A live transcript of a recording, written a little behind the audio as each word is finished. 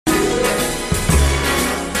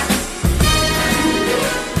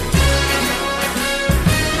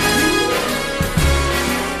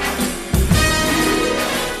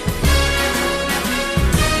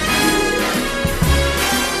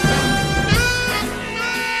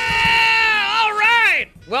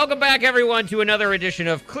Welcome back, everyone, to another edition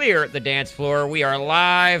of Clear the Dance Floor. We are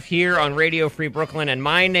live here on Radio Free Brooklyn, and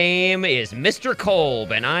my name is Mr. Colb,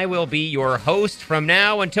 and I will be your host from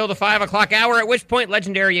now until the 5 o'clock hour, at which point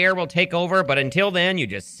Legendary Air will take over. But until then, you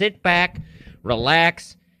just sit back,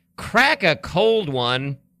 relax, crack a cold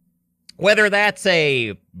one, whether that's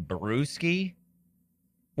a brewski,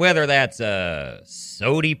 whether that's a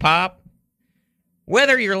sody pop,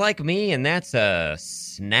 whether you're like me and that's a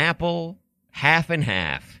Snapple half and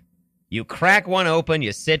half. You crack one open,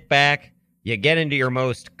 you sit back, you get into your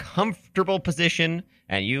most comfortable position,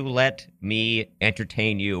 and you let me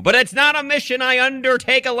entertain you. But it's not a mission I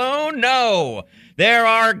undertake alone, no. There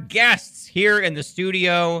are guests here in the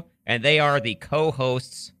studio, and they are the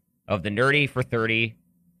co-hosts of the Nerdy for 30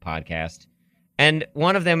 podcast. And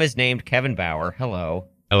one of them is named Kevin Bauer. Hello.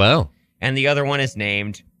 Hello. And the other one is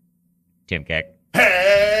named Tim Keck.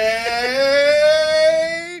 Hey!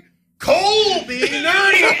 Colby,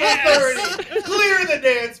 Nerdy for 30! Clear the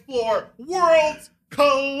dance floor! Worlds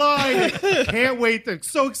colliding! Can't wait. I'm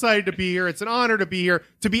so excited to be here. It's an honor to be here,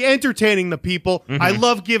 to be entertaining the people. Mm-hmm. I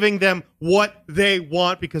love giving them what they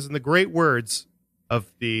want because, in the great words of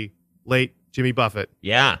the late Jimmy Buffett,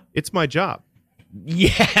 yeah, it's my job.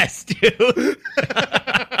 Yes, dude.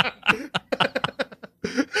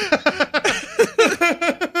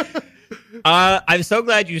 I'm so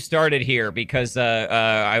glad you started here because we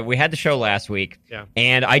had the show last week,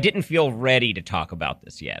 and I didn't feel ready to talk about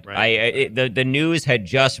this yet. Right. The news had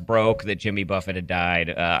just broke that Jimmy Buffett had died.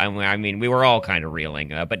 I mean, we were all kind of reeling,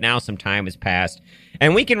 but now some time has passed,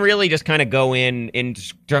 and we can really just kind of go in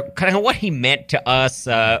kind of what he meant to us.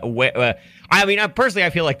 I mean, personally, I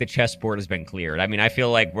feel like the chessboard has been cleared. I mean, I feel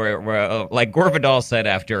like we're like Gore Vidal said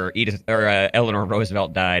after Eleanor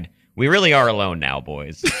Roosevelt died. We really are alone now,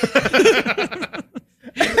 boys.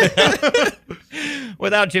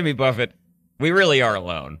 Without Jimmy Buffett, we really are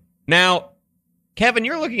alone. Now, Kevin,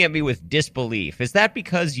 you're looking at me with disbelief. Is that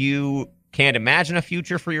because you can't imagine a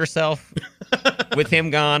future for yourself with him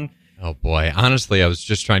gone? Oh, boy. Honestly, I was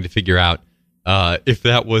just trying to figure out if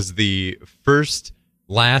that was the first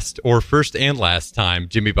and last time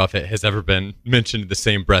Jimmy Buffett has ever been mentioned in the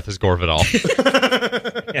same breath as Gore Vidal.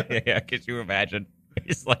 Yeah, could you imagine?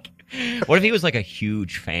 He's like, what if he was like a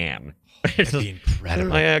huge fan? That'd be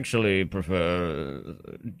incredible. I actually prefer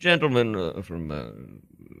gentlemen from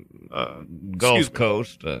Gulf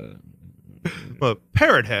Coast.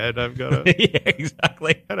 Parrot head, I've got to yeah,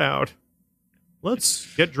 exactly. head out.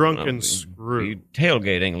 Let's get drunk and screw.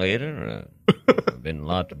 Tailgating later. I've been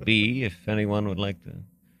lot B if anyone would like to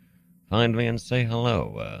find me and say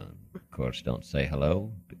hello. Of course, don't say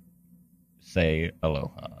hello. Say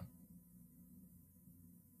aloha.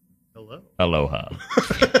 Hello. Aloha.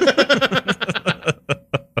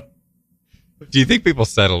 Do you think people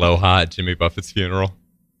said aloha at Jimmy Buffett's funeral?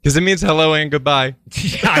 Because it means hello and goodbye.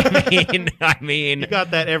 I mean, he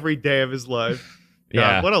got that every day of his life. God,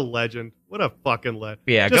 yeah. What a legend. What a fucking legend.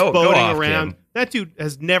 Yeah, just go boating off, around. Jim. That dude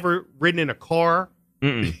has never ridden in a car.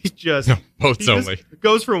 Mm-mm. He just boats only. Just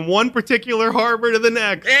goes from one particular harbor to the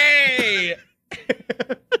next. Hey!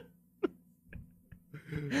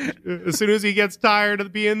 As soon as he gets tired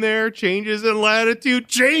of being there, changes in latitude,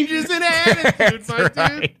 changes in attitude, my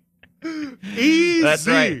right. dude. Easy. That's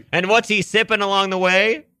right. And what's he sipping along the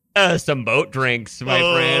way? Some boat drinks, my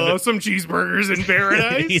friend. Some cheeseburgers in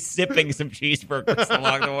paradise. He's sipping some cheeseburgers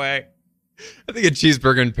along the way. I think a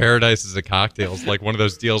cheeseburger in paradise is a cocktail. It's like one of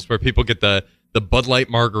those deals where people get the Bud Light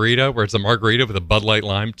margarita, where it's a margarita with a Bud Light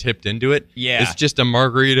lime tipped into it. Yeah. It's just a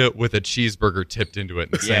margarita with a cheeseburger tipped into it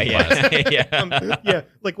in the same glass. Yeah,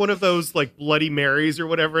 like one of those like Bloody Marys or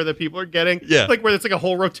whatever that people are getting. Yeah. Like where it's like a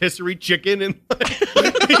whole rotisserie chicken and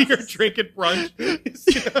like, you're drinking brunch.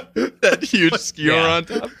 That huge skewer on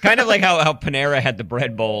top. Kind of like how Panera had the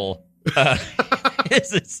bread bowl. You're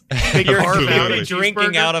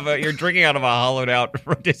drinking out of a hollowed out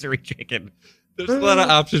rotisserie chicken. There's a lot of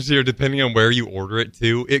options here depending on where you order it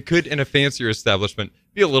to. It could, in a fancier establishment,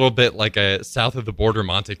 be a little bit like a south of the border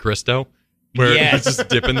Monte Cristo, where it's just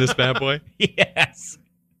dipping this bad boy. Yes.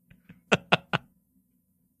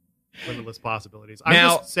 Limitless possibilities. I'm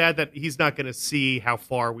just sad that he's not going to see how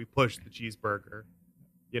far we push the cheeseburger.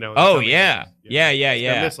 You know. Oh yeah, yeah. He's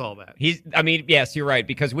gonna miss all that. Yes, you're right,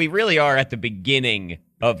 because we really are at the beginning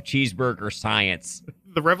of cheeseburger science.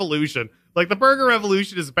 The revolution. Like, the burger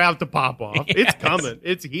revolution is about to pop off. Yes. It's coming.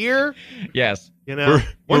 It's here. Yes. You know,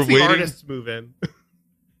 once the waiting. artists move in.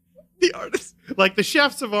 The artists. Like, the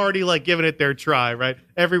chefs have already, like, given it their try, right?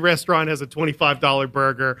 Every restaurant has a $25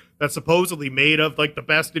 burger that's supposedly made of, like, the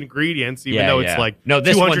best ingredients, even though it's, like,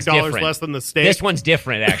 this $200 less than the steak. This one's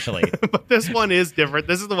different, actually. But this one is different.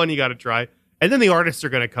 This is the one you got to try. And then the artists are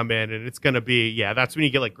going to come in, and it's going to be, that's when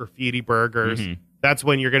you get like graffiti burgers. Mhm. That's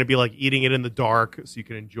when you're going to be like eating it in the dark so you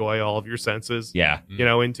can enjoy all of your senses, Yeah.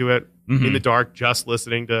 into it Mhm. in the dark, just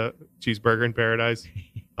listening to Cheeseburger in Paradise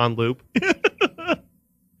on loop.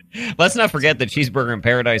 Let's not forget that Cheeseburger in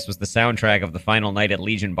Paradise was the soundtrack of the final night at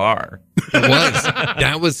Legion Bar. It was.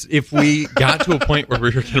 That was, if we got to a point where we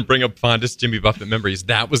were going to bring up fondest Jimmy Buffett memories,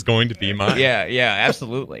 that was going to be mine. Yeah,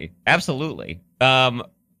 absolutely. Absolutely.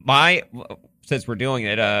 Since we're doing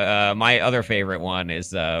it, my other favorite one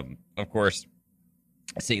is, of course,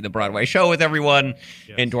 seeing the Broadway show with everyone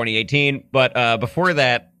in 2018. But before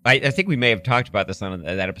that, I think we may have talked about this on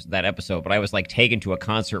that episode, but I was like taken to a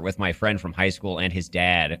concert with my friend from high school and his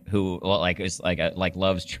dad, who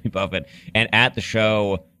loves Jimmy Buffett. And at the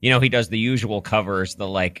show, he does the usual covers, the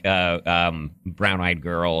Brown Eyed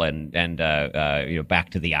Girl and Back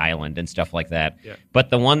to the Island and stuff like that. Yeah. But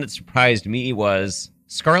the one that surprised me was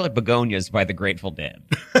Scarlet Begonias by the Grateful Dead.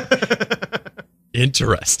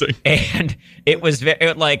 Interesting. And it was that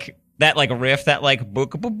riff, that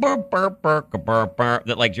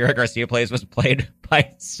that Jerry Garcia plays, was played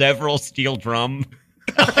by several steel drum.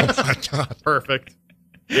 Oh my God. Perfect.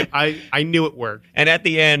 I knew it worked. And at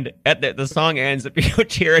the end, the song ends, the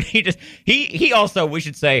cheer, and he also, we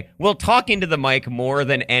should say, will talk into the mic more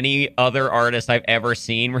than any other artist I've ever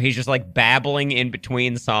seen, where he's just like babbling in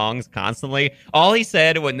between songs constantly. All he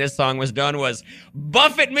said when this song was done was,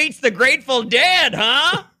 "Buffett meets the Grateful Dead,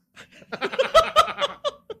 huh?"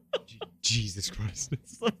 Jesus Christ.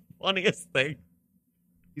 It's the funniest thing.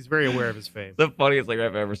 He's very aware of his fame. The funniest thing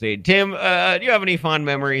I've ever seen. Tim, do you have any fond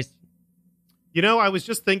memories? I was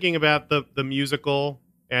just thinking about the musical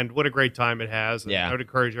and what a great time it has. And Yeah. I would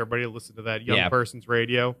encourage everybody to listen to that Young Person's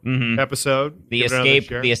Radio Mhm. episode. The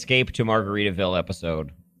escape to Margaritaville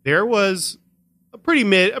episode. There was a pretty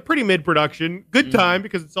mid production. Good time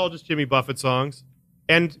because it's all just Jimmy Buffett songs.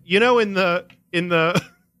 And in the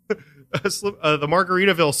the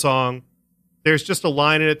Margaritaville song, there's just a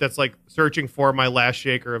line in it that's like searching for my last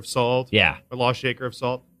shaker of salt. Yeah. My lost shaker of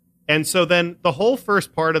salt. And so then the whole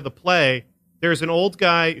first part of the play, there's an old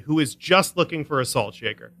guy who is just looking for a salt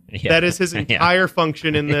shaker. Yeah. That is his entire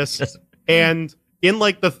function in this. And in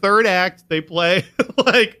like the third act, they play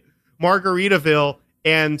like Margaritaville,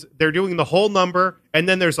 and they're doing the whole number. And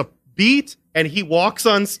then there's a beat, and he walks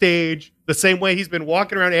on stage the same way he's been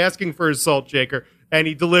walking around asking for his salt shaker. And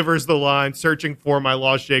he delivers the line, searching for my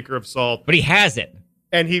lost shaker of salt. But he has it.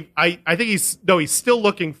 And I think he's still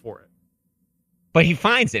looking for it. But he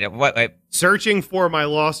finds it. Searching for my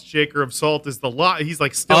lost shaker of salt is the lot. He's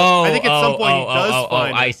like still. I think at some point he does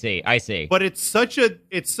find it. I see. But it's such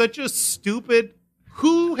a stupid.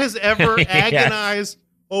 Who has ever agonized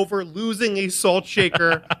over losing a salt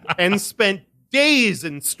shaker and spent days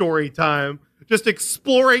in story time just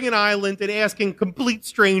exploring an island and asking complete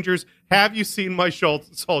strangers, "Have you seen my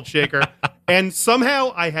salt shaker?" And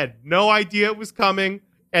somehow I had no idea it was coming.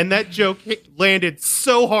 And that joke landed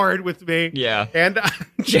so hard with me. Yeah. And I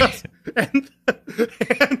just and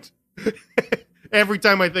every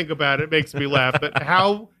time I think about it, it makes me laugh. But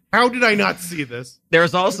how did I not see this?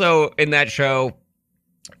 There's also in that show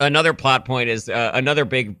another plot point is another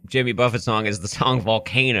big Jimmy Buffett song is the song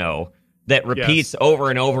Volcano that repeats over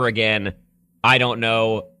and over again. I don't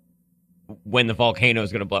know when the volcano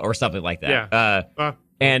is going to blow or something like that. Yeah.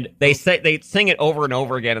 And they sing it over and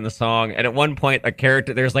over again in the song. And at one point,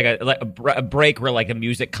 there's like a break where like the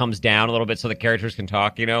music comes down a little bit so the characters can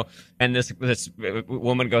talk, And this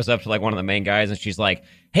woman goes up to like one of the main guys and she's like,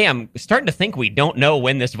 "Hey, I'm starting to think we don't know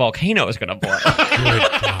when this volcano is going to blow."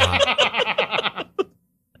 Good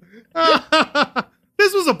God.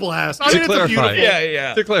 This was a blast. To clarify,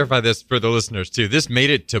 yeah. To clarify this for the listeners too, this made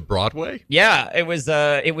it to Broadway. Yeah, it was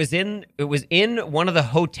in one of the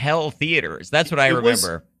hotel theaters. That's what I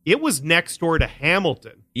remember. It was next door to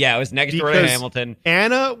Hamilton. Yeah, it was next door to Hamilton.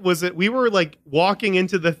 Anna we were like walking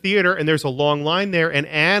into the theater and there's a long line there, and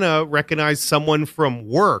Anna recognized someone from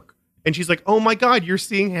work. And she's like, "Oh my God, you're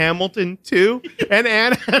seeing Hamilton too?" And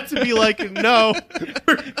Anna had to be like, "No,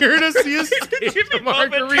 we're here to see a sketch of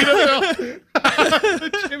Margaritaville."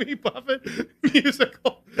 The Jimmy Buffett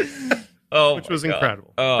musical. Which was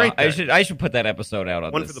incredible. I should put that episode out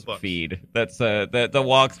on this feed. That's the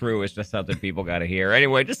walkthrough is just something people got to hear.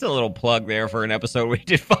 Anyway, just a little plug there for an episode we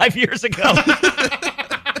did 5 years ago.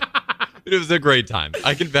 It was a great time.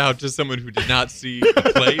 I can vouch as someone who did not see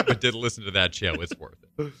the play but did listen to that show. It's worth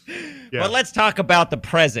it. Yeah. But let's talk about the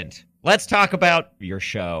present. Let's talk about your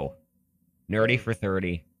show, Nerdy for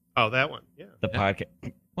 30. Oh, that one. Yeah. The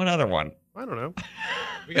podcast. What other one? I don't know.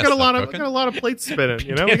 We got a lot of plates spinning.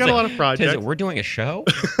 We got a lot of projects. We're doing a show.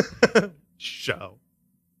 Show.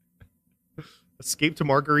 Escape to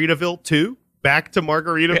Margaritaville 2? Back to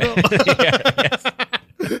Margaritaville?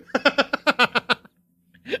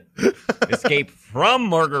 Escape from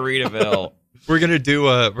Margaritaville. We're gonna do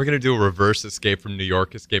a reverse Escape from New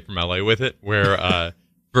York, Escape from LA with it, where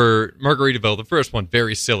for Margaritaville, the first one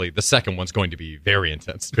very silly, the second one's going to be very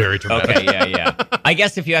intense, very dramatic. Okay, yeah. I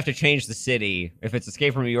guess if you have to change the city, if it's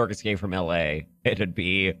Escape from New York, Escape from LA, it'd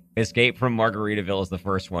be Escape from Margaritaville is the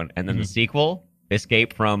first one, and then the sequel,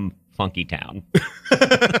 Escape from Funky Town.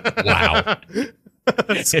 Wow.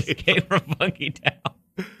 Escape from Funky Town.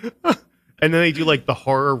 And then they do like the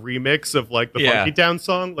horror remix of like the Funky Town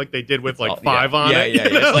song, like they did with like all, Five on it. Yeah.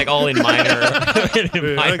 It's like all in minor key.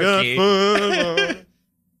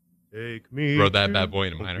 Take me. Throw that bad boy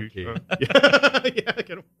in a minor key. Get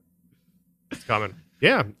him. It's coming.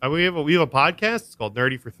 Yeah, we have a podcast. It's called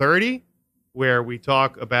Nerdy for 30, where we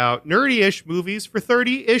talk about nerdy-ish movies for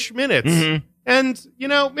 30-ish minutes. Mm-hmm. And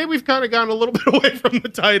maybe we've kind of gotten a little bit away from the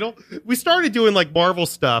title. We started doing like Marvel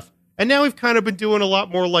stuff, and now we've kind of been doing a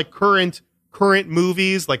lot more like current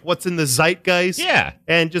movies, like what's in the zeitgeist. Yeah,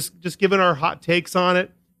 and just giving our hot takes on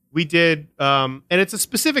it. We did, and it's a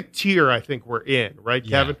specific tier I think we're in, right,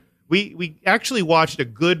 Kevin? We actually watched a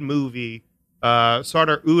good movie,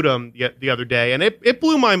 Sardar Udom, the other day, and it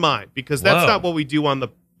blew my mind because that's not what we do on the.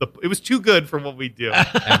 It was too good for what we do.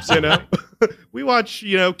 We watch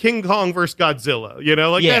King Kong versus Godzilla.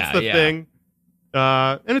 That's the thing,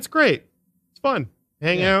 and it's great. It's fun.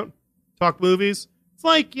 Hang out, talk movies. It's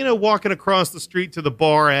like walking across the street to the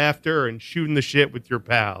bar after and shooting the shit with your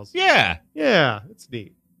pals. Yeah, it's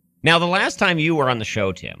neat. Now, the last time you were on the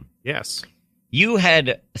show, Tim, yes, you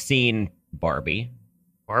had seen Barbie.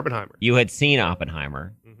 Barbenheimer. You had seen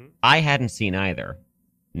Oppenheimer. Mm-hmm. I hadn't seen either.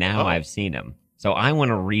 Now I've seen him. So I want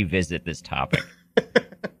to revisit this topic.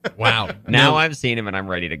 Wow. Now I've seen him and I'm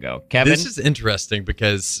ready to go. Kevin? This is interesting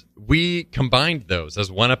because we combined those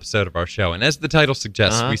as one episode of our show. And as the title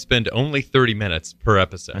suggests, we spend only 30 minutes per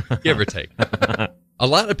episode, give or take. A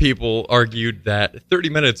lot of people argued that 30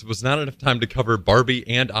 minutes was not enough time to cover Barbie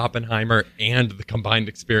and Oppenheimer and the combined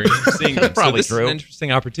experience of seeing them. Probably so this true. is an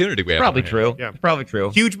interesting opportunity we have. Probably true. Yeah. Probably true.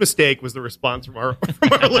 Huge mistake was the response from our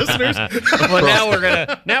listeners. Well,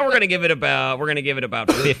 now we're gonna give it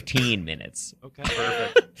about 15 minutes. Okay,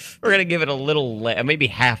 perfect. We're gonna give it a little maybe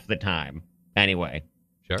half the time. Anyway.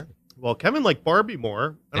 Sure. Well, Kevin liked Barbie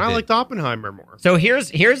more, and I liked Oppenheimer more. So here's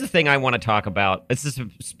the thing I want to talk about. It's this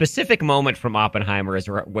specific moment from Oppenheimer is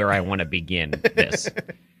where I want to begin this.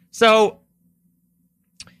 So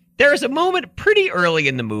there's a moment pretty early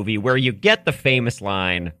in the movie where you get the famous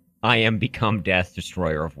line, "I am become death,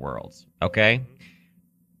 destroyer of worlds." Okay?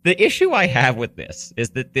 The issue I have with this is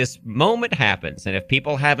that this moment happens, and if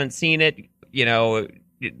people haven't seen it,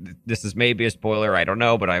 this is maybe a spoiler, I don't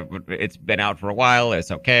know, but it's been out for a while, it's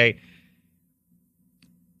okay.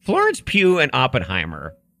 Florence Pugh and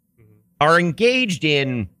Oppenheimer are engaged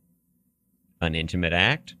in an intimate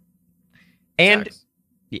act. And sex.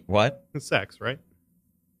 What? Sex, right?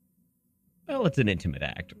 Well, it's an intimate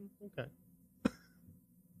act. Okay.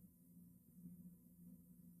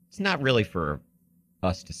 It's not really for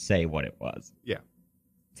us to say what it was. Yeah.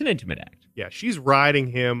 It's an intimate act. Yeah, she's riding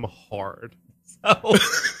him hard.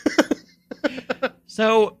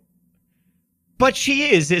 So, but she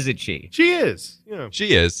is, isn't she? She is. Yeah.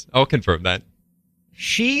 She is. I'll confirm that.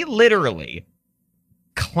 She literally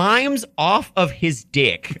climbs off of his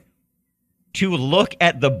dick to look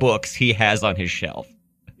at the books he has on his shelf.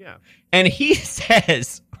 Yeah. And he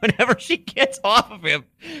says, whenever she gets off of him,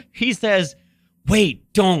 he says,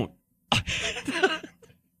 "Wait, don't."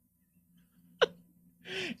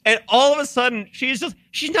 And all of a sudden, she's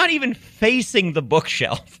not even facing the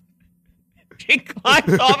bookshelf. She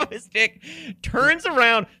climbs off of his dick, turns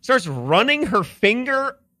around, starts running her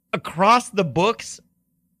finger across the books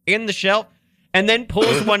in the shelf, and then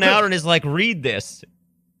pulls one out and is like, "Read this."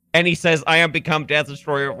 And he says, "I am become death,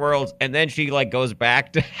 destroyer of worlds." And then she goes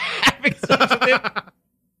back to having sex with him.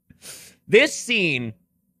 This scene,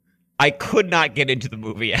 I could not get into the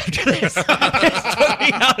movie after this. This took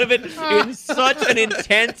me out of it in such an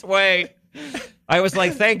intense way. I was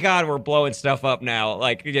like, thank God we're blowing stuff up now,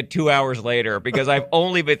 2 hours later, because I've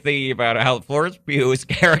only been thinking about how Florence Pugh's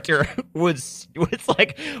character was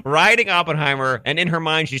like riding Oppenheimer, and in her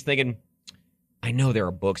mind she's thinking, I know there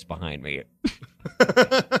are books behind me.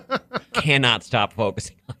 Cannot stop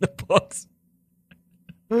focusing on the books.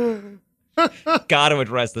 Got to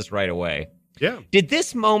address this right away. Yeah. Did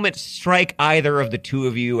this moment strike either of the two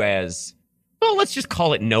of you as, well, let's just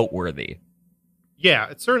call it noteworthy? Yeah,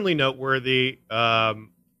 it's certainly noteworthy.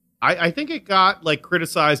 I think it got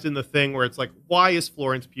criticized in the thing where it's like, why is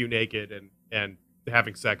Florence Pugh naked and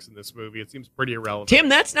having sex in this movie. It seems pretty irrelevant. Tim,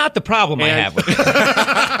 that's not the problem I have with it.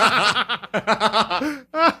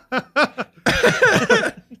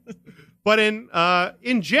 But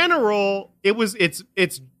in general,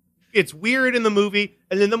 it's weird in the movie,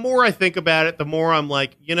 and then the more I think about it, the more I'm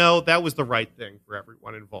like, that was the right thing for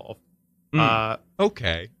everyone involved.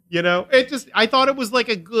 Okay. I thought it was like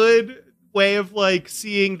a good way of like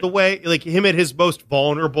seeing the way like him at his most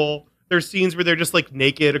vulnerable. There's scenes where they're just like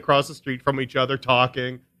naked across the street from each other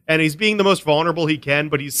talking, and he's being the most vulnerable he can,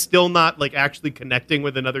 but he's still not like actually connecting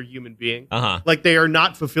with another human being. Like they are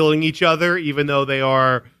not fulfilling each other, even though they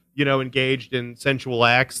are, engaged in sensual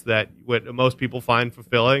acts that what most people find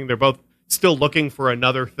fulfilling. They're both still looking for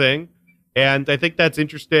another thing. And I think that's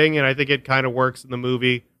interesting. And I think it kind of works in the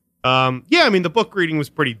movie. The book reading was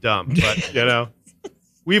pretty dumb, but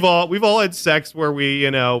we've all had sex where we,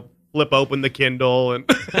 flip open the Kindle and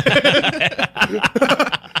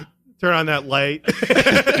turn on that light.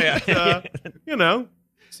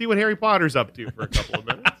 See what Harry Potter's up to for a couple of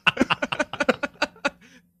minutes.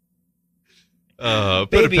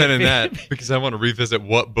 Put a pin in that because I want to revisit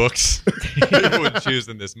what books you would choose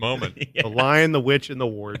in this moment. The Lion, the Witch, and the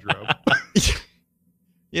Wardrobe.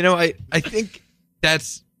 I think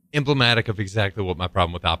that's emblematic of exactly what my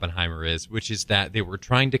problem with Oppenheimer is, which is that they were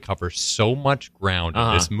trying to cover so much ground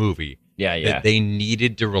in this movie that they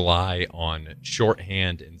needed to rely on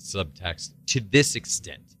shorthand and subtext to this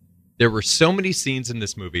extent. There were so many scenes in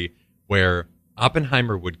this movie where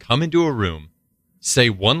Oppenheimer would come into a room, say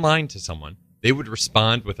one line to someone, they would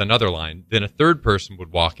respond with another line, then a third person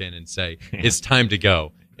would walk in and say, "It's time to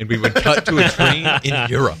go." And we would cut to a train in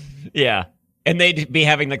Europe. Yeah. And they'd be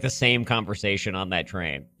having like the same conversation on that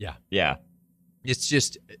train. Yeah. Yeah. It's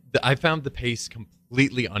just, I found the pace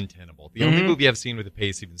completely untenable. The only movie I've seen with a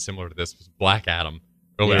pace even similar to this was Black Adam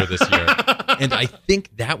earlier this year. And I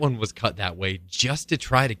think that one was cut that way just to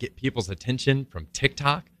try to get people's attention from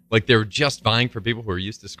TikTok. Like they were just vying for people who are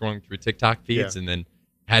used to scrolling through TikTok feeds and then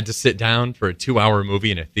had to sit down for a 2-hour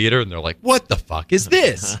movie in a theater. And they're like, what the fuck is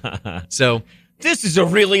this? So... This is a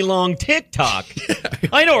really long TikTok.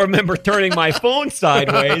 I don't remember turning my phone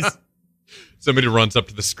sideways. Somebody runs up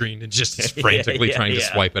to the screen and just is frantically trying to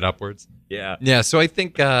swipe it upwards. Yeah. Yeah, so I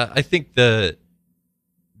think the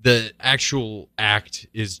actual act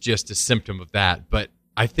is just a symptom of that, but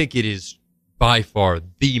I think it is by far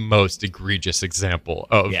the most egregious example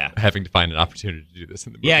of having to find an opportunity to do this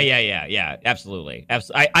in the movie. Yeah, absolutely.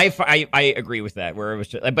 I agree with that. Where it was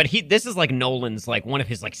just, but this is like Nolan's like one of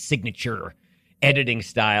his like signature editing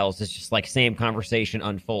styles. It's just like same conversation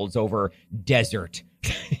unfolds over desert,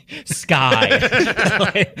 sky,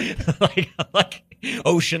 like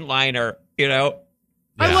ocean liner,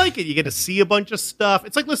 I like it. You get to see a bunch of stuff.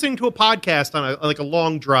 It's like listening to a podcast on a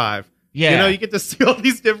long drive. Yeah. You get to see all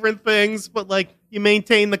these different things, but like you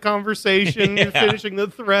maintain the conversation, you're finishing the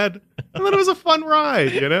thread. And then it was a fun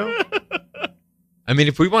ride, I mean,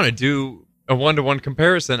 if we want to do a one-to-one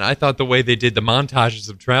comparison, I thought the way they did the montages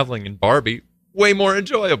of traveling in Barbie way more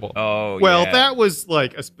enjoyable. Oh, well, that was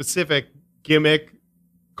like a specific gimmick,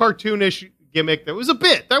 cartoonish gimmick. That was a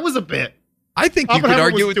bit. I think you could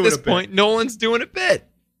argue at this point, Nolan's doing a bit.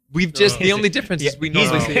 We've just, the only difference is we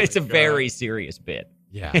normally see it's a very serious bit.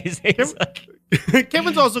 Yeah.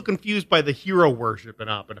 Kevin's also confused by the hero worship in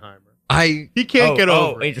Oppenheimer. He can't get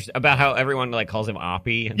over it. Interesting. About how everyone like calls him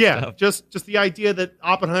Oppie and stuff. just the idea that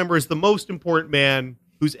Oppenheimer is the most important man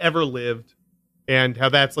who's ever lived, and how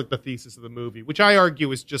that's like the thesis of the movie, which I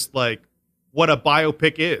argue is just like what a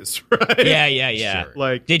biopic is, right? Yeah. Sure.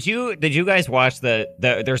 Like, did you guys watch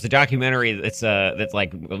there's a documentary that's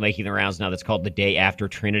like making the rounds now that's called The Day After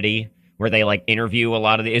Trinity, where they like interview a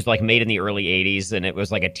lot of it's like made in the early 80s, and it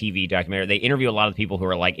was like a TV documentary. They interview a lot of the people who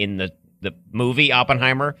are like in the movie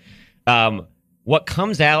Oppenheimer. What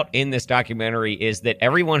comes out in this documentary is that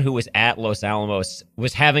everyone who was at Los Alamos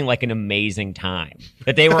was having like an amazing time.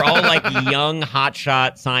 That they were all like young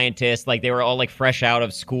hotshot scientists, like they were all like fresh out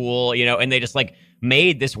of school, and they just like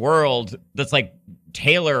made this world that's like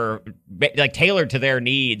tailored to their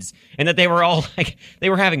needs, and that they were all like they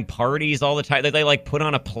were having parties all the time. That they like put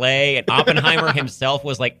on a play, and Oppenheimer himself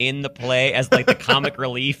was like in the play as like the comic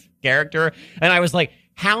relief character. And I was like,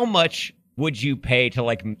 how much would you pay to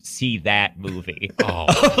like see that movie? Oh,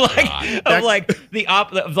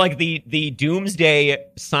 the doomsday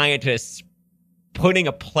scientists putting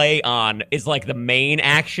a play on is like the main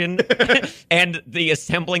action, and the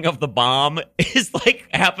assembling of the bomb is like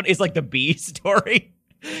the B story.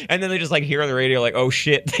 And then they just like hear on the radio like, oh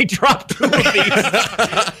shit, they dropped two of these.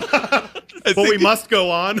 But we must go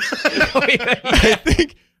on.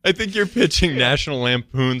 I think you're pitching National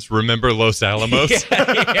Lampoon's Remember Los Alamos.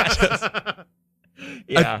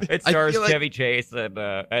 Yeah, it stars feel like- Chevy Chase and,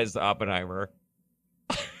 as Oppenheimer.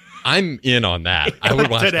 I'm in on that. I would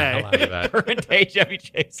watch the Today. hell out of that. Current day Chevy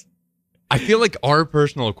Chase. I feel like our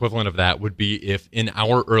personal equivalent of that would be if in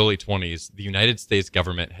our early 20s, the United States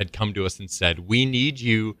government had come to us and said, we need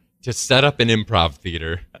you to set up an improv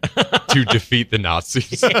theater to defeat the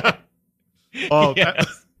Nazis. Oh,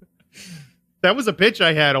 Yes. that was a pitch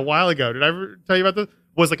I had a while ago. Did I ever tell you about this?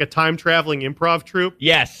 Was like a time traveling improv troupe.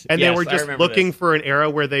 Yes. And yes, they were I just remember looking this. for an era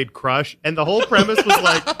where they'd crush. And the whole premise was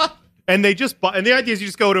like, and they just, and the idea is you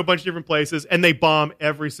just go to a bunch of different places and they bomb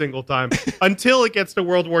every single time until it gets to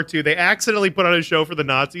World War II. They accidentally put on a show for the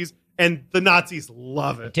Nazis and the Nazis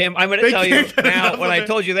love it. Tim, I'm going to They tell you can't get now enough what of I it.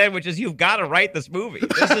 told you then, which is you've got to write this movie.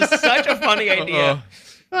 This is such a funny idea.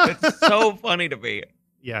 It's so funny to me.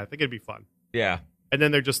 Yeah, I think it'd be fun. Yeah. And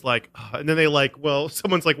then they're just like, and then they like, well,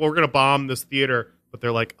 someone's like, well, we're going to bomb this theater. But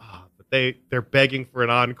they're like, but they're begging for an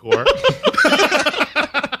encore.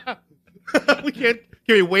 We can't,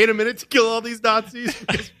 can we wait a minute to kill all these Nazis?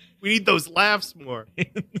 Because we need those laughs more.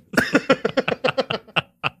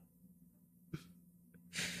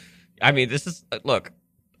 I mean, this is, look,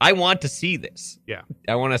 I want to see this. Yeah.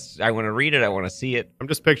 I want to read it. I want to see it. I'm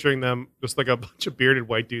just picturing them just like a bunch of bearded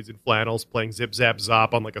white dudes in flannels playing Zip Zap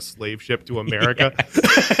Zop on like a slave ship to America.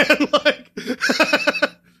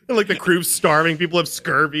 and like the crew's starving. People have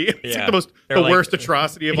scurvy. It's Yeah. like They're the like- worst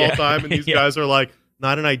atrocity of all Yeah. time. And these Yeah. guys are like,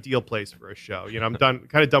 not an ideal place for a show. You know, I'm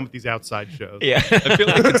kind of done with these outside shows. Yeah. I feel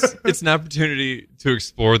like it's an opportunity to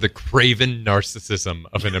explore the craven narcissism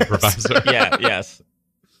of an improviser, Yeah. Yes.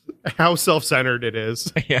 How self-centered it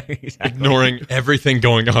is. Yeah. Exactly. ignoring everything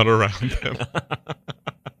going on around them.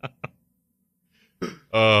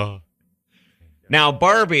 Now,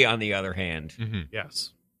 Barbie, on the other hand, Mhm.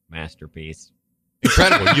 Yes. masterpiece.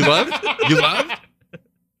 Incredible. You loved? You loved?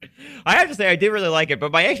 I have to say, I did really like it,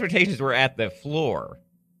 but my expectations were at the floor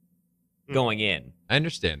going in. I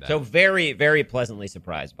understand that. So very, very pleasantly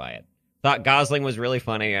surprised by it. Thought Gosling was really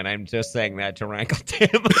funny, and I'm just saying that to rankle Tim.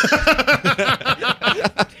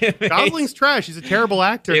 Gosling's trash. He's a terrible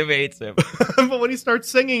actor. Tim hates him. But when he starts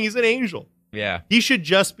singing, he's an angel. Yeah. He should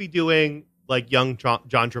just be doing like young John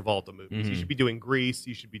Travolta movies. He Mhm. should be doing Grease.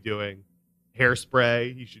 He should be doing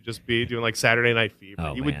Hairspray. He should just be doing like Saturday Night Fever.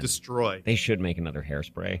 Oh, He would man. destroy. They should make another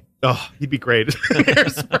Hairspray. Oh, he'd be great.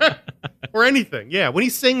 Hairspray. Or anything. Yeah. When he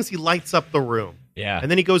sings, he lights up the room. Yeah.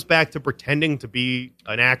 And then he goes back to pretending to be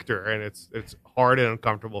an actor, and it's hard and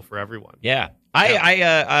uncomfortable for everyone. Yeah.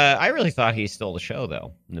 I really thought he stole the show,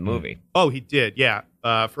 though, in the movie. Oh, he did. Yeah.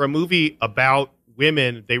 For a movie about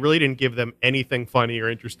women, they really didn't give them anything funny or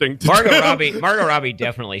interesting to Margot do. Robbie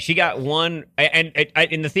definitely. She got one, and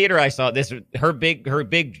in the theater I saw this. Her big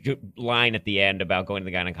line at the end about going to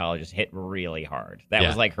the gynecologist hit really hard. That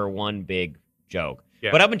was like her one big joke.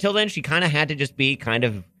 Yeah. But up until then, she kind of had to just be kind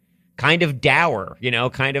of dour,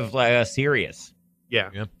 kind of serious. Yeah.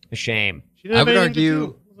 A shame. She didn't I have would anything to argue do.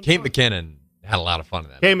 It wasn't Kate fun. McKinnon had a lot of fun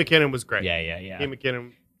in that. Kate McKinnon was great. Yeah. Kate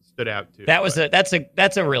McKinnon stood out too. That was but-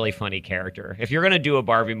 that's a really funny character. If you're gonna do a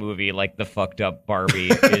Barbie movie, like the fucked up Barbie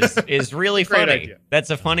is really Great funny. idea. That's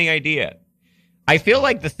a funny idea. I feel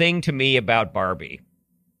like the thing to me about Barbie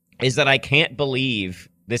is that I can't believe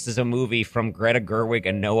this is a movie from Greta Gerwig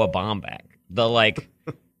and Noah Baumbach, the like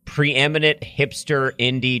preeminent hipster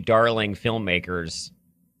indie darling filmmakers,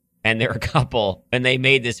 and they're a couple, and they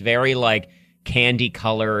made this very like candy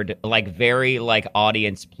colored, like very like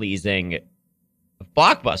audience pleasing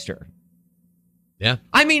blockbuster. Yeah.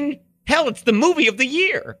 I mean, hell, it's the movie of the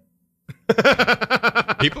year.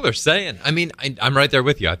 People are saying. I mean, I'm right there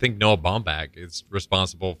with you. I think Noah Baumbach is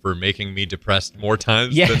responsible for making me depressed more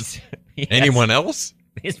times Yes. than anyone else.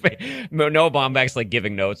 Noah Baumbach's like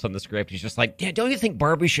giving notes on the script. He's just like, yeah, don't you think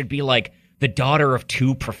Barbie should be like the daughter of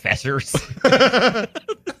two professors? I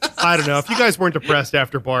don't know. If you guys weren't depressed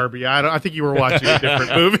after Barbie, I think you were watching a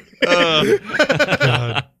different movie.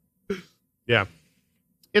 God. Yeah,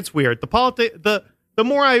 it's weird. The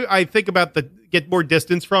more I think about get more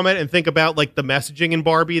distance from it and think about like the messaging in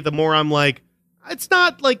Barbie, the more I'm like, it's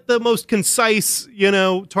not like the most concise,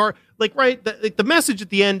 the message at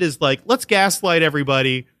the end is like, let's gaslight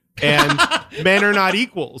everybody and men are not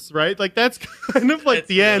equals, right? Like that's kind of like That's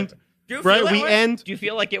the true. end. Do you Right, feel that we way? end- Do you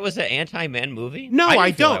feel like it was an anti-men movie? No, I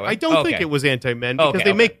didn't feel don't. that way. I don't think Okay. it was anti-men because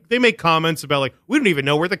Okay, they make comments about like, we don't even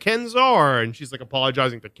know where the Kens are, and she's like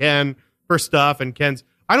apologizing to Ken for stuff, and Ken's.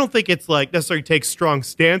 I don't think it's like necessarily takes strong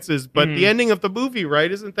stances, but the ending of the movie, right?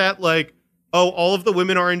 Isn't that like, oh, all of the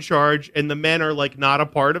women are in charge and the men are like not a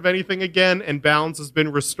part of anything again, and balance has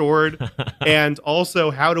been restored, and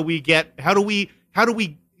also how do we create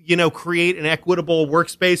an equitable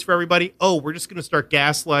workspace for everybody? Oh, we're just going to start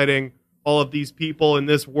gaslighting all of these people in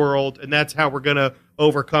this world, and that's how we're gonna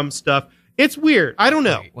overcome stuff. It's weird. I don't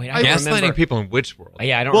know. Wait, gaslighting people in which world?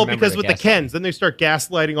 Yeah, I don't well, remember. because with the Kens, then they start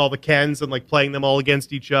gaslighting all the Kens and like playing them all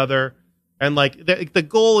against each other. And like the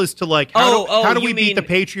goal is to like how do we beat the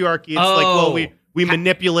patriarchy? It's like, well, we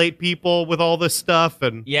manipulate people with all this stuff,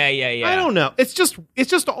 and yeah. I don't know. It's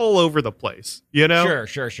just all over the place, you know.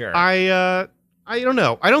 Sure. I don't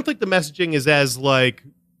know. I don't think the messaging is as like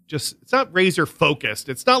it's not razor focused.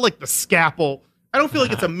 It's not like the scalpel. I don't feel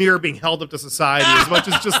like it's a mirror being held up to society as much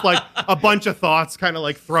as just like a bunch of thoughts kind of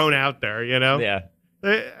like thrown out there, you know. Yeah.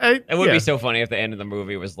 It would be so funny if the end of the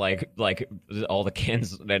movie was like all the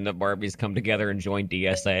Kens and the Barbies come together and join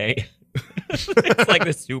DSA. It's like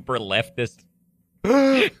the super leftist.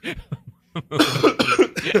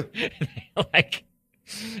 Like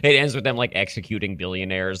it ends with them like executing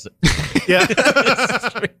billionaires. Yeah.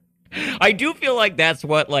 I do feel like that's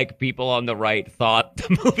what like people on the right thought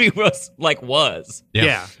the movie was.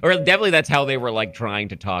 Yeah. Or definitely that's how they were like trying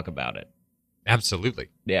to talk about it. Absolutely.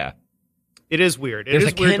 Yeah. It is weird. There's it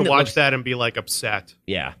is weird to watch that and be like upset.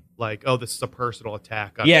 Yeah. Like, oh, this is a personal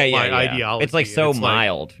attack on my ideology. It's like so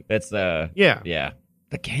mild. It's yeah.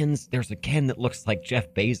 The Kens. There's a Ken that looks like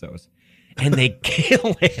Jeff Bezos, and they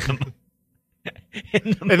kill him.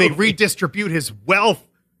 And they redistribute his wealth.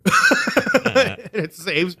 And it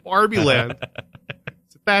saves Barbie Land.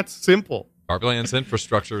 It's that simple. Barbie Land's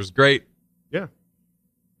infrastructure is great. Yeah.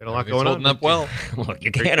 Got a lot It's going holding on. up well. Look,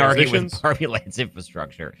 you can't argue with Barbie Land's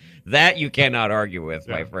infrastructure. That you cannot argue with,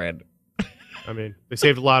 my friend. I mean, they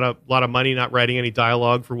saved a lot of money not writing any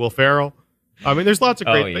dialogue for Will Ferrell. I mean, there's lots of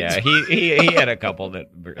great things. He had a couple that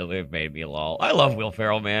really made me lol. I love Will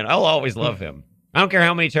Ferrell, man. I'll always love him. I don't care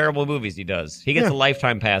how many terrible movies he does. He gets a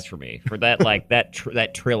lifetime pass for me for that like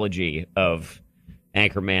that trilogy of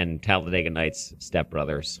Anchorman, Talladega Nights, Step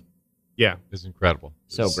Brothers. Yeah, it's incredible.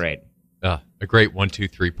 So great. A great 1, 2,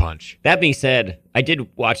 3 punch. That being said, I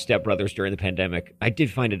did watch Step Brothers during the pandemic. I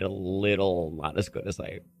did find it a little not as good as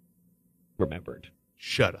I remembered.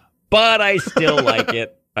 Shut up. But I still like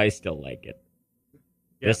it.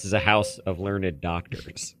 Yeah. This is a house of learned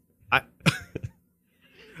doctors.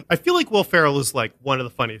 I feel like Will Ferrell is like one of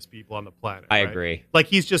the funniest people on the planet. I agree. Like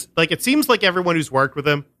he's just like it seems like everyone who's worked with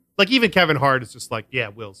him, like even Kevin Hart is just like, yeah,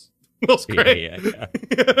 Will's great. Yeah.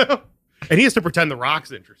 You know? And he has to pretend The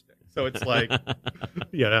Rock's interesting. So it's like,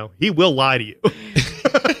 you know, he will lie to you.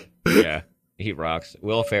 Yeah, he rocks.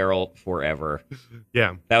 Will Ferrell forever.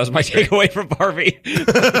 Yeah. That was my takeaway from Barbie.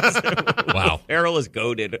 Wow. Will Ferrell is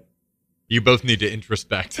goated. You both need to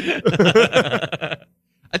introspect.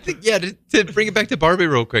 I think, to bring it back to Barbie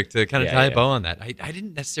real quick, to kind of tie a bow on that, I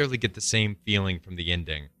didn't necessarily get the same feeling from the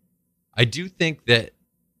ending. I do think that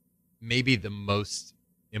maybe the most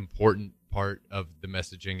important part of the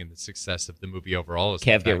messaging and the success of the movie overall is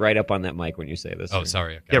Kev, get right up on that mic when you say this. Oh,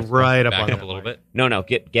 sorry. Okay. Get right up on that that a little bit. No,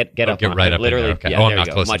 get up. Get on right it. up. Literally. In there. Okay. Yeah, I'm not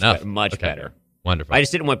close enough. Much better. Wonderful. I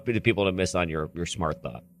just didn't want the people to miss on your smart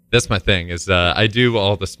thought. That's my thing. Is I do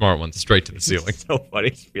all the smart ones straight to the ceiling. It's so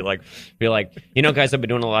funny. Just be like, you know, guys, I've been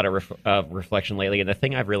doing a lot of reflection lately, and the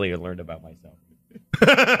thing I've really learned about myself.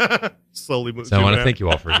 Slowly moving. So I want to thank you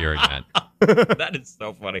all for hearing that. That is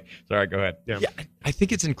so funny. Sorry, go ahead. Yeah, I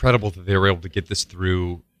think it's incredible that they were able to get this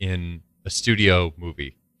through in a studio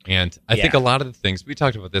movie. And I think a lot of the things, we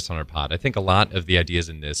talked about this on our pod, I think a lot of the ideas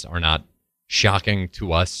in this are not shocking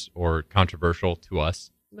to us or controversial to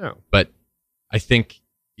us. No. But I think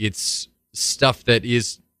it's stuff that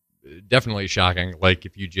is definitely shocking. Like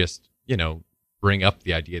if you just, bring up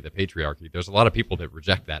the idea of the patriarchy, there's a lot of people that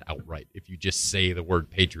reject that outright. If you just say the word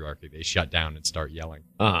patriarchy, they shut down and start yelling.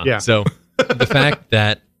 Uh-huh. Yeah. So the fact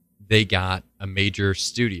that they got a major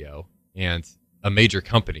studio and a major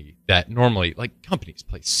company that normally, like, companies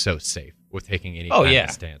play so safe with taking any kind of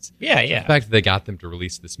stance. Yeah. The fact that they got them to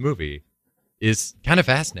release this movie is kind of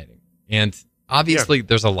fascinating. And obviously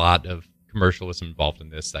there's a lot of commercialism involved in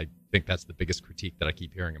this. I think that's the biggest critique that I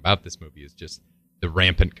keep hearing about this movie is just the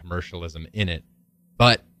rampant commercialism in it.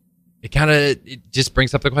 But it just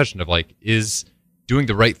brings up the question of, like, is doing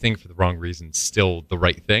the right thing for the wrong reason still the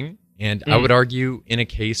right thing? And I would argue in a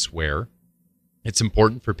case where it's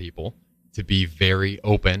important for people to be very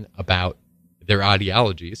open about their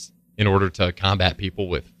ideologies in order to combat people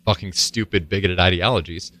with fucking stupid, bigoted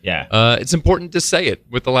ideologies. Yeah. It's important to say it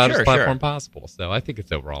with the loudest platform possible. So I think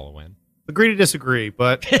it's overall a win. Agree to disagree,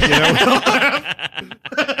 but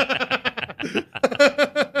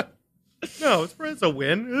no, it's a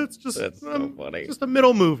win. It's just That's so funny. Just a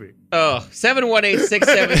middle movie. Oh,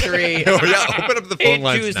 718-673. Oh, yeah, open up the phone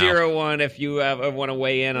lines now. 8201 if you want to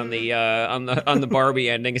weigh in on the Barbie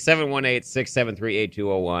ending.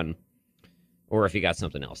 718-673-8201. Or if you got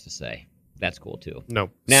something else to say, that's cool too. No,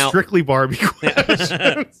 Now- strictly Barbie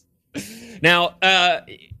questions. Now,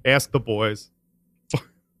 Ask the boys.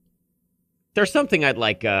 there's something I'd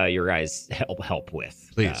like your guys' help with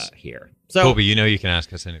Please. here. So, Colby, you know you can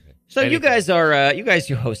ask us anything. So you Anything. guys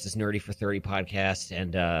who host this Nerdy for 30 podcast,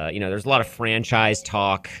 and there's a lot of franchise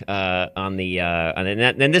talk on the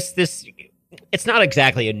and this it's not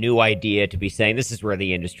exactly a new idea to be saying this is where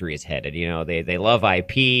the industry is headed. They love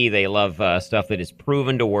IP, they love stuff that is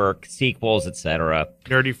proven to work, sequels, etc.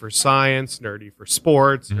 Nerdy for science, nerdy for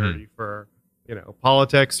sports, nerdy for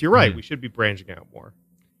politics. You're right. We should be branching out more.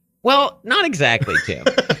 Well, not exactly, Tim.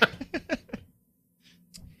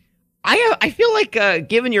 I feel like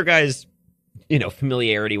given your guys'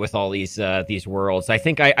 familiarity with all these worlds, I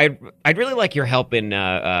think I'd really like your help in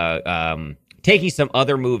taking some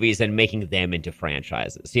other movies and making them into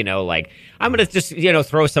franchises. Like I'm gonna just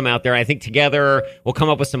throw some out there. I think together we'll come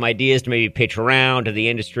up with some ideas to maybe pitch around to the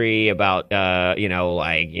industry about how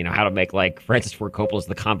to make like Francis Ford Coppola's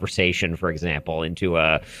The Conversation, for example, into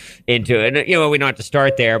and we don't have to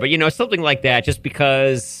start there, but something like that, just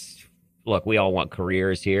because. Look, we all want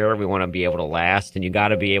careers here. We want to be able to last, and you got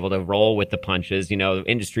to be able to roll with the punches. The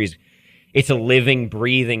industry's, it's a living,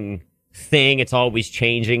 breathing thing. It's always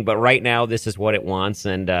changing, but right now this is what it wants.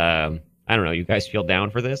 And I don't know. You guys feel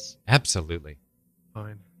down for this? Absolutely.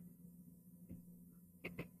 Fine.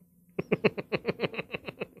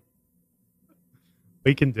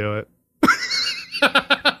 We can do it.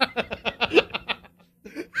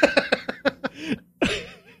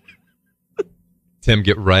 Tim,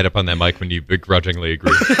 get right up on that mic when you begrudgingly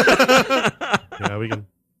agree. Yeah, we can.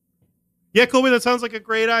 Yeah, Colby, that sounds like a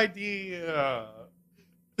great idea.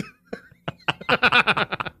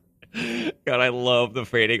 God, I love the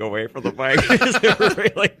fading away from the mic.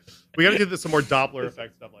 Really? We got to do some more Doppler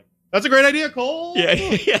effect stuff. Like, that's a great idea, Cole. Yeah.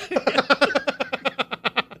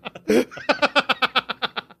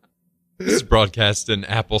 This is broadcast in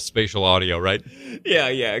Apple Spatial Audio, right? Yeah,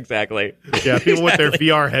 exactly. Yeah, people with their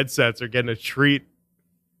VR headsets are getting a treat.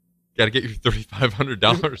 Got to get your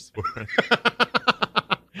 $3,500 for it.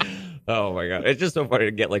 Oh my God, it's just so funny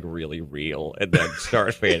to get like really real and then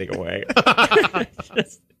start fading away.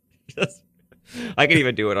 just, I can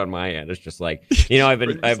even do it on my end. It's just like I've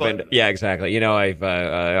been, yeah, exactly.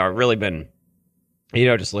 I've really been.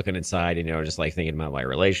 Just looking inside, just like thinking about my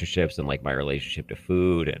relationships and like my relationship to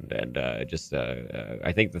food and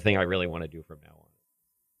I think the thing I really want to do from now on.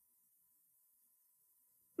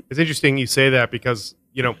 It's interesting you say that because,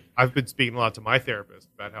 I've been speaking a lot to my therapist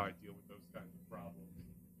about how I deal with those kinds of problems.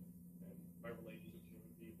 And my relationships with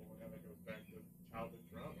people and how that goes back to childhood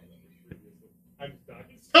trauma that was previously. I'm just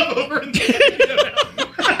knocking stuff over in the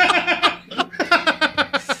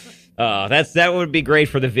That would be great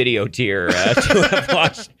for the video tier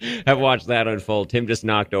to have watched that unfold. Tim just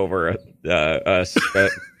knocked over a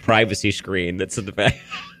privacy screen that's in the back.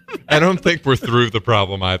 I don't think we're through the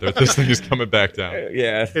problem either. This thing is coming back down.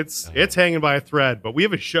 Yeah, it's hanging by a thread, but we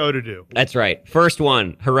have a show to do. That's right. First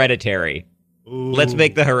one, Hereditary. Ooh. Let's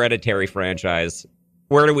make the Hereditary franchise.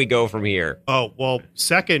 Where do we go from here? Oh, well,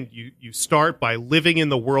 second, you start by living in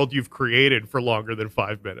the world you've created for longer than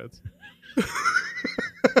 5 minutes.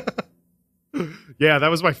 Yeah, that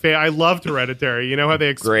was my favorite. I loved Hereditary. You know how they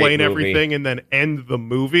explain everything and then end the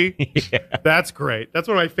movie? Yeah. That's great. That's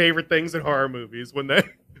one of my favorite things in horror movies, when they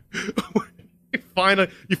you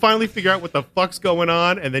finally figure out what the fuck's going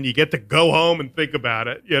on, and then you get to go home and think about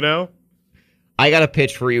it, I got a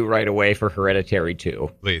pitch for you right away for Hereditary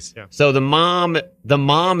 2. Please. Yeah. So the mom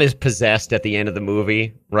is possessed at the end of the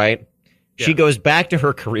movie, right? Yeah. She goes back to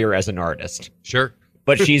her career as an artist, Sure.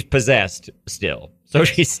 but she's possessed still. So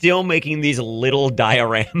she's still making these little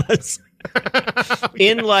dioramas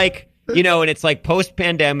in like, and it's like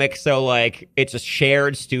post-pandemic. So like it's a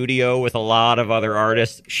shared studio with a lot of other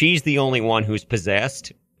artists. She's the only one who's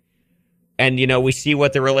possessed. And, we see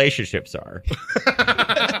what the relationships are.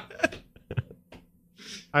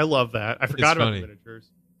 I love that. I forgot about the funny. miniatures.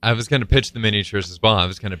 I was going to pitch the miniatures as well. I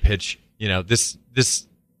was going to pitch, this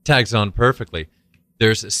tags on perfectly.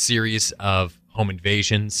 There's a series of home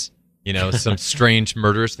invasions, some strange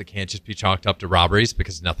murders that can't just be chalked up to robberies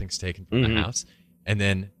because nothing's taken from the house. And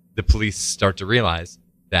then the police start to realize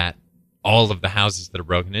that all of the houses that are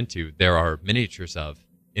broken into, there are miniatures of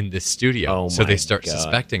in this studio. Oh, so they my start God.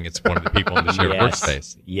 suspecting it's one of the people in the shared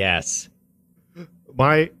workspace. Yes.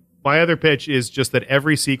 My other pitch is just that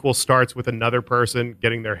every sequel starts with another person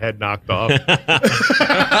getting their head knocked off.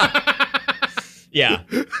 Yeah.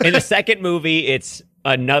 In the second movie, it's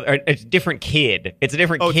a different kid. It's a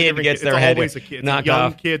different kid who gets their head always a kid. It's knocked a young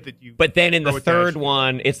off. kid that you. But then in the throw third attention.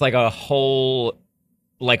 one, it's like a whole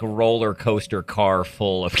like roller coaster car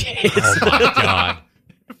full of kids. Oh my god.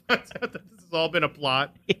 This has all been a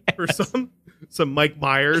plot for some Mike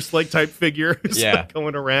Myers like type figures like,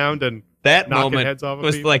 going around and that knocking moment heads off of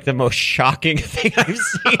was people. like the most shocking thing I've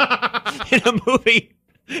seen in a movie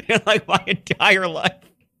in like my entire life.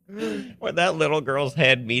 When that little girl's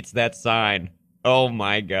head meets that sign. Oh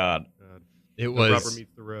my god. It The was rubber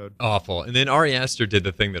meets the road. awful. And then Ari Aster did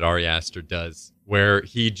the thing that Ari Aster does where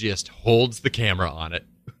he just holds the camera on it.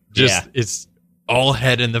 It's all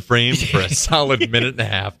head in the frame for a solid minute and a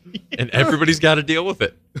half, and everybody's got to deal with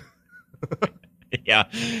it. Yeah,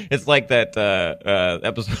 it's like that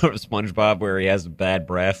episode of SpongeBob where he has bad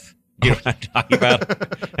breath. You know what I'm talking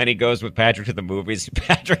about? And he goes with Patrick to the movies.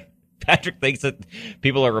 Patrick thinks that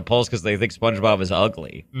people are repulsed because they think SpongeBob is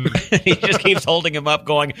ugly. He just keeps holding him up,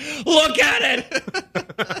 going, "Look at it!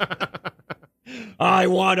 I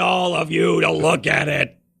want all of you to look at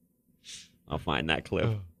it." I'll find that clip.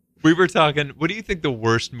 We were talking, what do you think the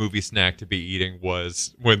worst movie snack to be eating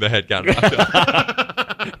was when the head got knocked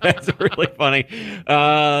off? That's really funny.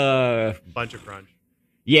 Bunch of crunch.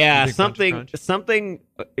 Yeah, something,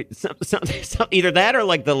 either that or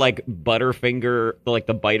like the Butterfinger, like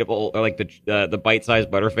the biteable, or like the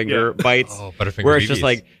bite-sized Butterfinger bites. Oh, Butterfinger where it's BBs. just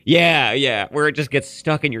like, where it just gets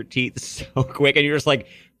stuck in your teeth so quick, and you're just like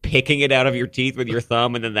picking it out of your teeth with your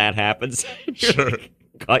thumb, and then that happens. Sure.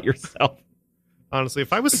 Cut yourself. Honestly,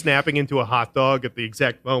 if I was snapping into a hot dog at the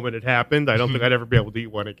exact moment it happened, I don't think I'd ever be able to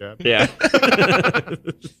eat one again. Yeah.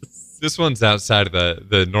 This one's outside of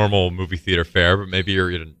the normal movie theater fare, but maybe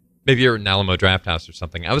you're in Alamo Draft House or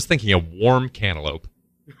something. I was thinking a warm cantaloupe.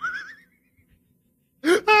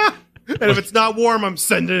 And if it's not warm, I'm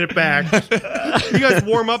sending it back. You guys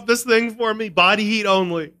warm up this thing for me, body heat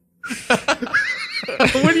only.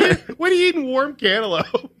 When are you eating warm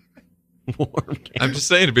cantaloupe? I'm just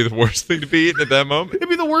saying it'd be the worst thing to be eating at that moment. It'd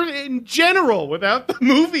be the worst in general. Without the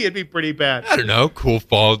movie, it'd be pretty bad. I don't know. Cool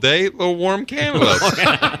fall day, a little warm cantaloupe.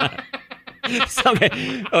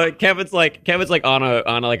 Kevin's like on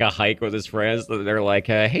a hike with his friends. They're like,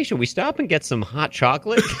 "Hey, should we stop and get some hot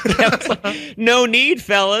chocolate?" Kevin's like, "No need,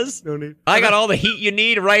 fellas. No need. I got all the heat you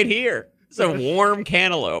need right here. It's a warm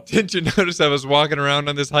cantaloupe." Didn't you notice I was walking around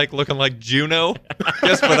on this hike looking like Juno?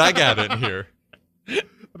 Guess what I got in here?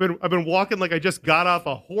 I've been walking like I just got off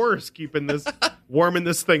a horse, warming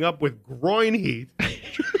this thing up with groin heat.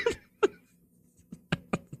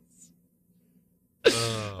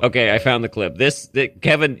 Okay, I found the clip.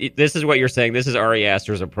 Kevin, this is what you're saying. This is Ari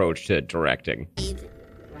Aster's approach to directing.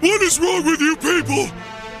 What is wrong with you people?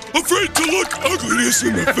 Afraid to look ugliness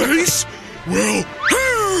in the face? Well,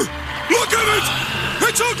 here! Look at it!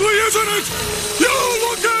 It's ugly, isn't it? You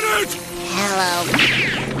look at it! Hello.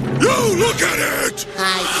 You look at it!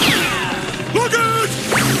 Hi. Look at it!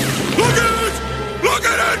 Look at it! Look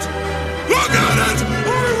at it! Look at it! I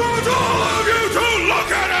want all of you to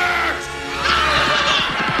look at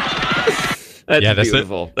it! That's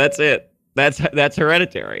beautiful. That's it. That's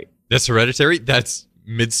Hereditary. That's Hereditary. That's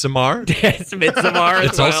Midsommar. It's Midsommar.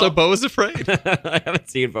 It's also Beau is Afraid. I haven't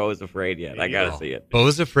seen Beau is Afraid yet. I gotta see it. Beau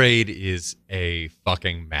is Afraid is a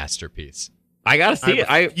fucking masterpiece. I gotta see it.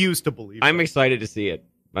 I refuse to believe I'm it. excited to see it.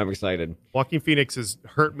 I'm excited. Joaquin Phoenix has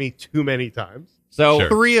hurt me too many times. So Sure.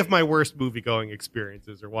 3 of my worst movie-going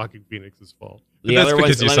experiences are Joaquin Phoenix's fault. the That's other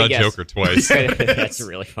because ones, you let saw me guess. Joker twice. That's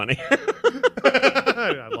really funny.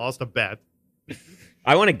 I lost a bet.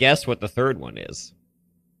 I want to guess what the third one is.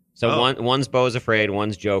 So one's Beau is Afraid,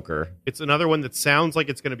 one's Joker. It's another one that sounds like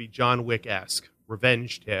it's going to be John Wick-esque.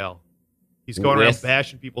 Revenge Tale. He's going around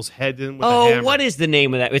bashing people's heads in with a hammer. What is the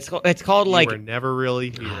name of that? It's called like... We were never really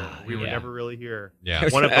here. We were never really here. Yeah.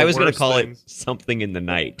 One of the I was going to worst call things. it Something in the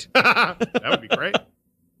Night. That would be great.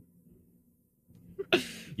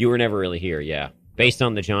 You Were Never Really Here, yeah. Based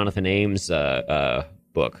on the Jonathan Ames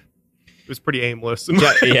book. It was pretty aimless.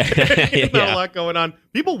 Yeah. Not a lot going on.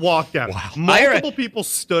 People walked out. Wow. Multiple people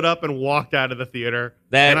stood up and walked out of the theater.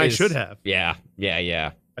 I should have. Yeah.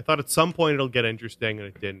 I thought at some point it'll get interesting, and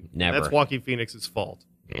it didn't. Never. That's Joaquin Phoenix's fault.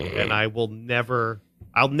 And I'll never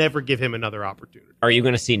give him another opportunity. Are you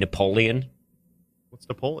going to see Napoleon? What's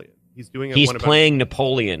Napoleon? He's doing it. He's playing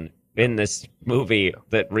Napoleon in this movie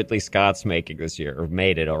that Ridley Scott's making this year, or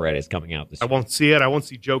made it already. It's coming out this I year. won't see it. I won't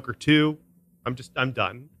see Joker 2. I'm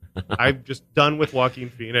done. I'm just done with Joaquin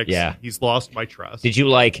Phoenix. Yeah. He's lost my trust. Did you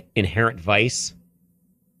like Inherent Vice?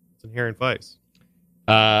 It's Inherent Vice.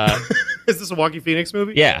 Is this a Joaquin Phoenix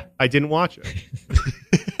movie? Yeah. I didn't watch it.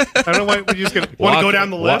 I don't know why we're just going to want to go down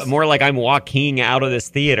the list. More like I'm walking out of this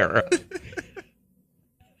theater.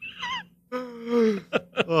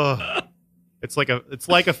 Ugh. It's like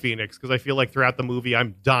a phoenix, because I feel like throughout the movie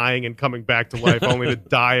I'm dying and coming back to life only to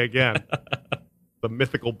die again. The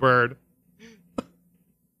mythical bird.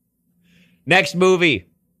 Next movie,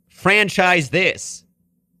 franchise this.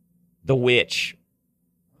 The Witch.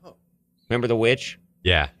 Oh. Remember The Witch?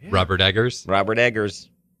 Yeah. Robert Eggers. Robert Eggers.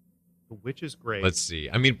 The Witch is great. Let's see.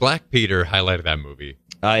 I mean, Black Peter highlighted that movie.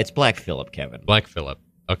 It's Black Phillip, Kevin. Black Phillip.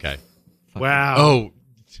 Okay. Wow. Oh,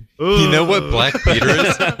 Ooh. you know what Black Peter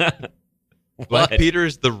is? Black What? Peter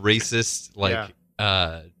is the racist,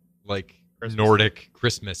 Christmas. Nordic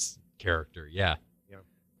Christmas character. Yeah.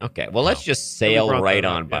 Okay, well, let's just We sail brought right that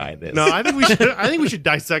up, on yeah. by this. No, I think we should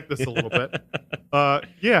dissect this a little bit.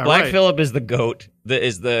 Yeah, Black right. Phillip is the goat.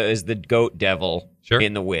 Is the goat devil Sure.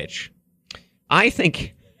 in The Witch. I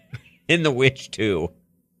think in The Witch 2,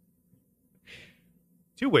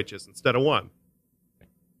 2 witches instead of 1.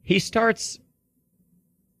 he starts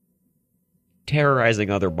terrorizing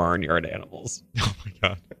other barnyard animals. Oh my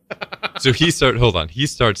god. So he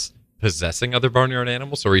starts possessing other barnyard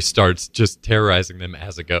animals, or he starts just terrorizing them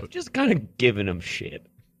as a goat. Just kind of giving him shit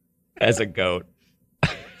as a goat.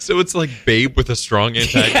 So it's like Babe with a strong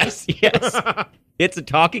antagonist. Yes. It's a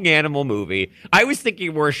talking animal movie. I was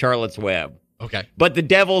thinking more Charlotte's Web, Okay. but the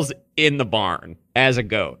devil's in the barn as a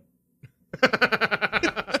goat.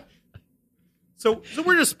 So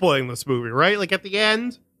we're just spoiling this movie, right? Like at the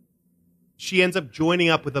end, she ends up joining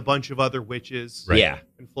up with a bunch of other witches Right. Yeah.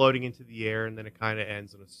 and floating into the air, and then it kind of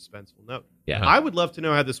ends on a suspenseful note. Yeah. I would love to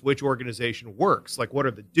know how this witch organization works. Like, what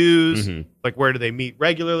are the dues? Mhm. Like, where do they meet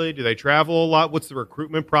regularly? Do they travel a lot? What's the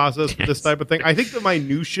recruitment process for this type of thing? I think the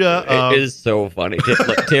minutia of It is so funny.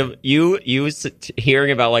 Look, Tim, you hearing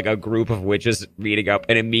about like a group of witches meeting up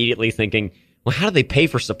and immediately thinking, well, how do they pay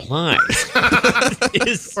for supplies?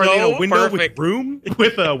 Is are they in so a window perfect. with room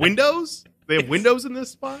with windows? They have windows in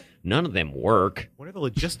this spot. None of them work. What are the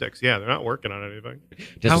logistics? Yeah, they're not working on anything.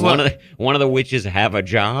 Does How, one of the witches have a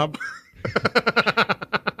job?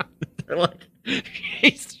 They're like,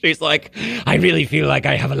 she's like, I really feel like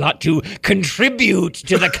I have a lot to contribute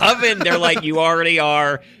to the coven. They're like, you already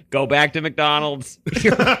are. Go back to McDonald's.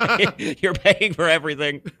 You're paying for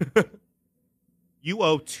everything. You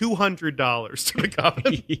owe $200 to the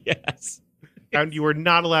coven, Yes. and you are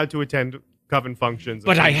not allowed to attend coven functions.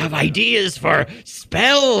 But I have ideas for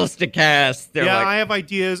spells to cast. They're Yeah, like, I have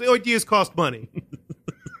ideas. Ideas cost money.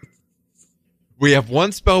 We have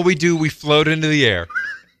one spell we do, we float into the air.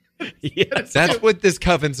 yes. That's what this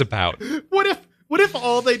coven's about. What if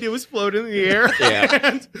all they do is float in the air?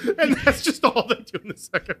 Yeah. and that's just all they do in the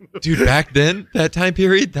second movie. Dude, back then, that time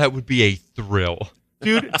period, that would be a thrill.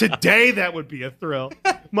 Dude, today that would be a thrill.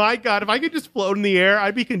 My God, if I could just float in the air,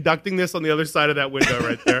 I'd be conducting this on the other side of that window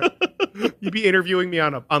right there. You'd be interviewing me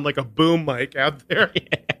on like a boom mic out there.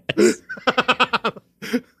 Yes.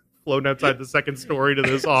 Floating outside the second story to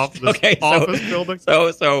this office building.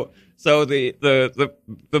 So the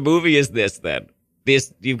movie is this then.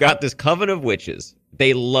 You've got this coven of witches.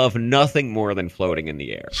 They love nothing more than floating in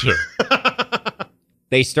the air. Sure.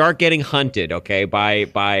 They start getting hunted, okay, by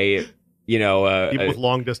People with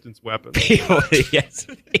long distance weapons. yes,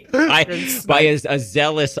 by a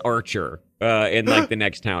zealous archer in like the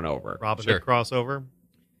next town over. Robin Sure. Hood crossover.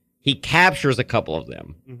 He captures a couple of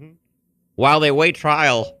them. Mm-hmm. While they wait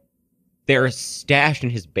trial, they're stashed in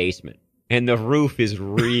his basement, and the roof is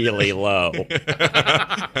really low.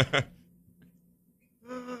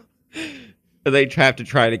 They have to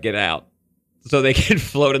try to get out so they can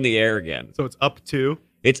float in the air again. So it's up to.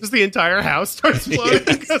 It's Just the entire house starts floating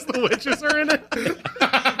Yes. because the witches are in it.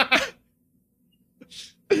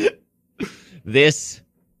 This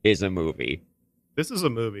is a movie. This is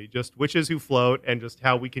a movie, just witches who float and just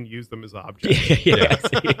how we can use them as objects.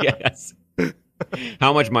 Yes.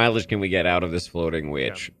 How much mileage can we get out of this floating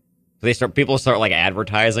witch? People start like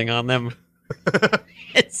advertising on them.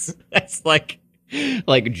 That's like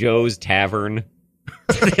Joe's Tavern.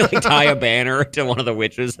 They like tie a banner to one of the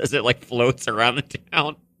witches as it like floats around the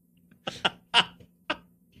town.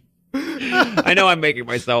 I know I'm making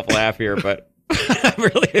myself laugh here, but I'm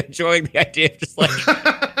really enjoying the idea of just like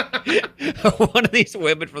one of these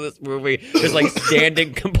women for this movie is like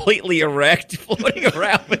standing completely erect, floating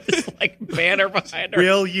around with this like banner behind her.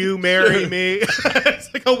 Will you marry me?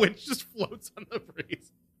 It's like a witch just floats on the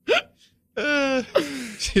breeze.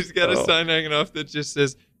 She's got a sign hanging off that just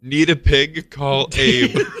says, "Need a pig? Call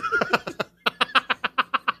Abe."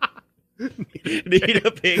 Need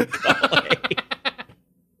a pig call Abe.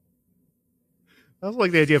 I was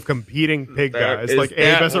like the idea of competing pig That guys, like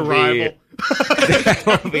Abe as a rival. That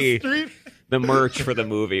will be Street. the merch for the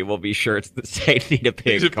movie. Will be shirts that say "Need a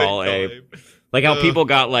pig, Need a call pig, Abe." Like how people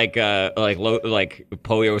got like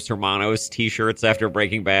Pollos Hermanos T-shirts after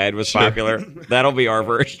Breaking Bad was popular. That'll be our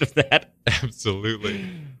version of that. Absolutely.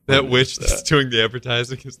 That witch that's doing the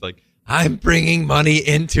advertising is like, I'm bringing money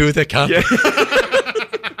into the company.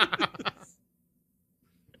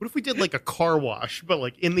 What if we did like a car wash, but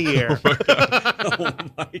like in the air? Oh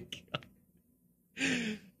my god!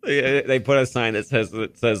 They put a sign that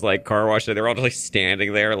says like car wash, and they're all just like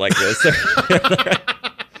standing there like this.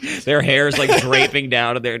 Their hair's like draping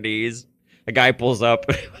down to their knees. A guy pulls up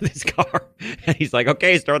with his car, and he's like,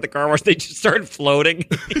 "Okay, start the car wash." They just start floating.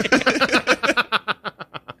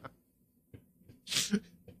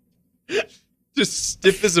 Just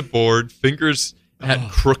stiff as a board, fingers at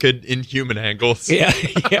crooked, inhuman angles. Yeah.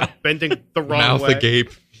 Bending the wrong Mouth way.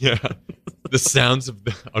 agape. Yeah. The sounds of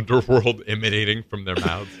the underworld emanating from their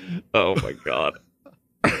mouths. Oh my god!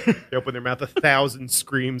 They open their mouth, 1,000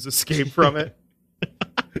 screams escape from it.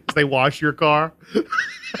 As they wash your car.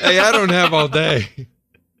 Hey, I don't have all day.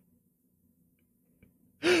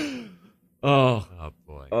 Oh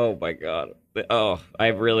Boy. Oh my god! Oh, I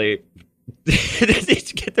really.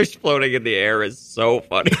 They're floating in the air is so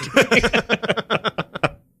funny to me.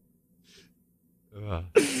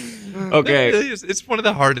 Okay. It's one of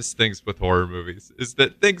the hardest things with horror movies is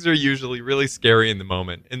that things are usually really scary in the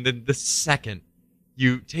moment. And then the second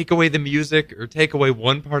you take away the music or take away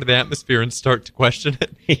one part of the atmosphere and start to question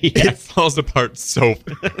it, it falls apart so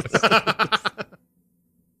fast.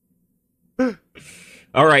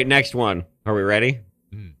 All right, next one. Are we ready?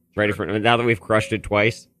 Ready for now that we've crushed it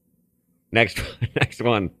twice? Next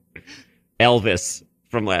one. Elvis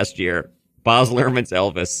from last year. Baz Luhrmann's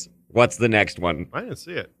Elvis. What's the next one? I didn't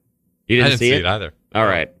see it. You didn't I didn't see it either. All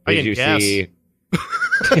right. I Did you can guess. see?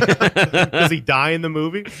 Does he die in the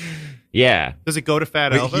movie? Yeah. Does it go to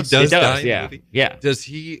Fat Wait, Elvis? he does It does, die in the yeah. movie? Yeah. Does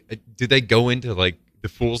he? Do they go into like the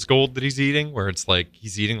fool's gold that he's eating, where it's like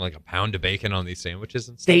he's eating like a pound of bacon on these sandwiches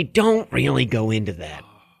and stuff? They don't really go into that.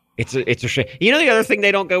 It's a shame. You know the other thing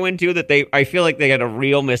they don't go into that I feel like they had a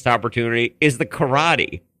real missed opportunity is the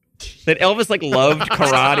karate. That Elvis like loved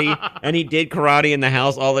karate and he did karate in the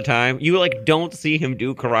house all the time. You like don't see him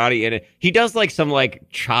do karate in it. He does like some like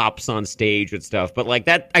chops on stage and stuff, but like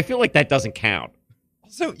that I feel like that doesn't count.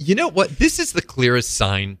 So you know what? This is the clearest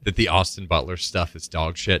sign that the Austin Butler stuff is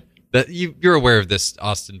dog shit. That you're aware of this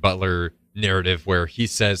Austin Butler narrative where he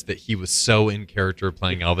says that he was so in character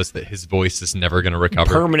playing Elvis that his voice is never going to recover.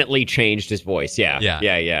 Permanently changed his voice. Yeah.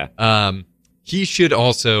 He should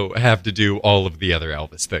also have to do all of the other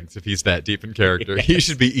Elvis things if he's that deep in character. Yes. He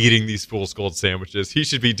should be eating these fool's gold sandwiches. He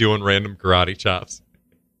should be doing random karate chops.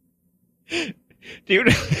 Do you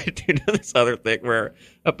know this other thing where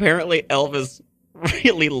apparently Elvis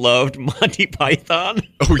really loved Monty Python?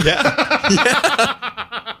 Oh, yeah.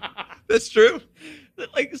 Yeah. That's true.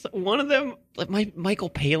 Like one of them, like Michael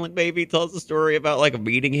Palin maybe tells the story about like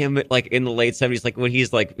meeting him like in the late 70s, like when he's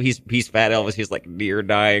fat Elvis, he's like near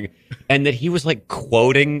dying, and that he was like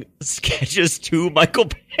quoting sketches to Michael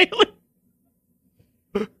Palin.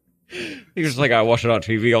 He was like, I watch it on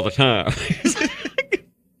TV all the time.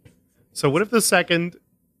 So what if the second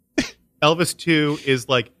Elvis 2 is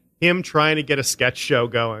like him trying to get a sketch show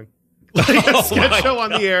going? Like a sketch show on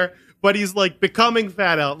the air. But he's like becoming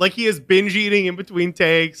fat out. Like he is binge eating in between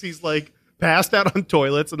takes. He's like passed out on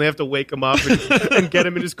toilets and they have to wake him up and get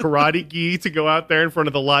him in his karate gi to go out there in front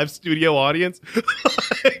of the live studio audience.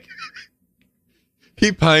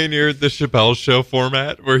 He pioneered the Chappelle Show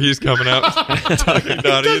format where he's coming out talking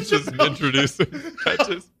to audiences and introducing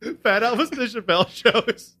sketches. Fat Elvis the Chappelle Show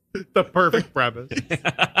is the perfect premise.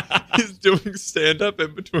 He's doing stand-up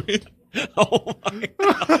in between. Oh my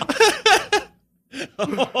God.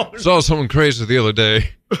 Oh, saw someone crazy the other day.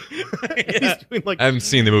 He's doing like I haven't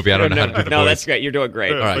seen the movie. I don't know how to do the voice. That's great. You're doing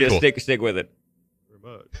great. All right, Just cool. stick with it.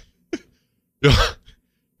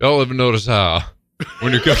 Y'all ever notice how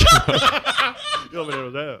when you're cooking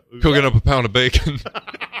up a pound of bacon,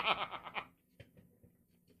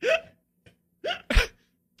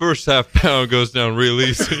 first half pound goes down real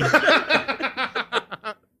easy.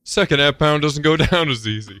 Second half pound doesn't go down as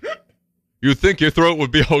easy. You'd think your throat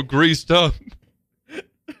would be all greased up.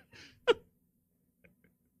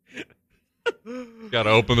 Gotta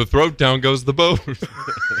open the throat, down goes the boat.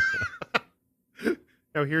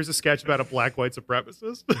 Now here's a sketch about a black white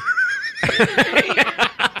supremacist.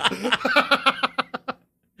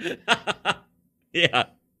 Yeah.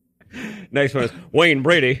 Next one is Wayne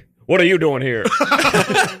Brady. What are you doing here?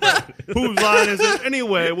 Whose line is it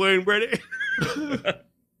anyway, Wayne Brady?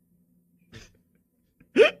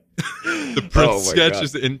 The Prince sketch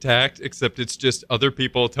is intact, except it's just other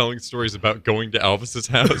people telling stories about going to Elvis's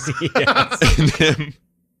house. Yes. And him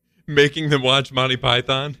making them watch Monty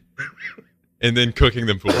Python, and then cooking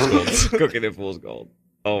them fool's gold. Cooking in fool's gold.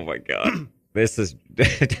 Oh my god, this is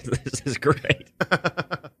great.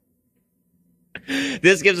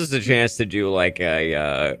 This gives us a chance to do like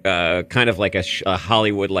a kind of like a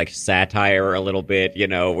Hollywood like satire a little bit, you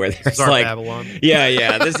know, where there's like Babylon.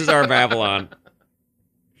 Yeah, this is our Babylon.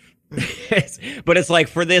 But it's like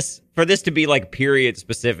for this to be like period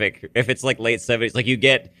specific, if it's like late 70s, like you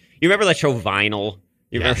remember that show Vinyl?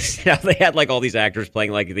 You remember how they had like all these actors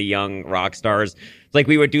playing like the young rock stars? It's like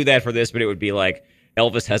we would do that for this, but it would be like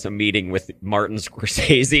Elvis has a meeting with Martin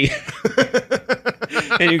Scorsese.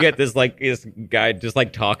 And you get this guy just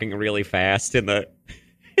like talking really fast in the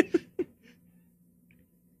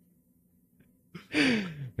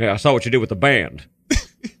Yeah, I saw what you did with the band.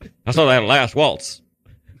 I saw that last waltz.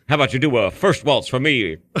 How about you do a first waltz for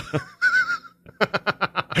me?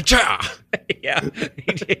 Yeah.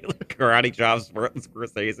 He did karate chops Martin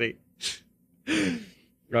Scorsese.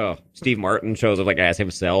 Oh, Steve Martin shows up like as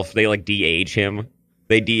himself. They like de-age him.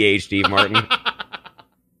 They de-age Steve Martin.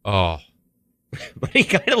 Oh. But he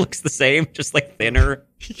kind of looks the same, just like thinner.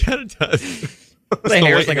 He kind of does. The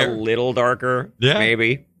hair's like a little darker. Yeah.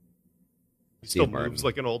 Maybe. He still moves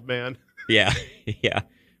like an old man. Yeah. Yeah.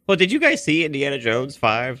 Well, did you guys see Indiana Jones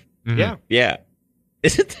 5? Mm-hmm. Yeah. Yeah.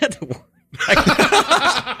 Isn't that the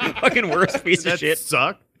fucking worst piece of shit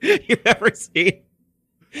suck you've ever seen?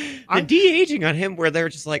 The de-aging on him where they're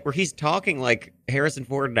just like, where he's talking like Harrison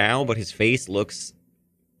Ford now, but his face looks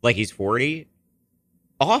like he's 40.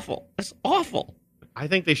 Awful. That's awful. I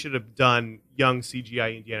think they should have done young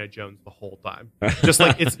CGI Indiana Jones the whole time. Just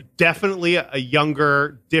like it's definitely a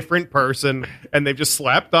younger, different person, and they've just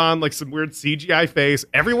slapped on like some weird CGI face.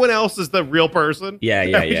 Everyone else is the real person. Yeah.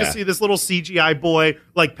 And we just see this little CGI boy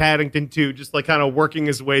like Paddington 2, just like kind of working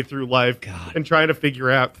his way through life and trying to figure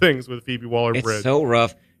out things with Phoebe Waller-Bridge. It's so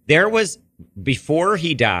rough. There was, before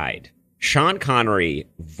he died, Sean Connery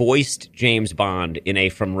voiced James Bond in a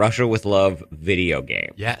From Russia with Love video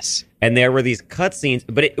game. Yes. And there were these cutscenes,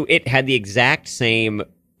 but it had the exact same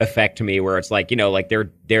effect to me where it's like, you know, like they're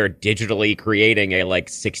digitally creating a like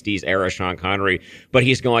 60s era Sean Connery, but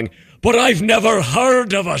he's going, but I've never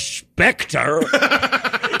heard of a Spectre.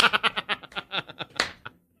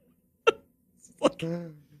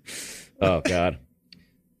 Oh, God.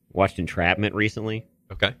 Watched Entrapment recently.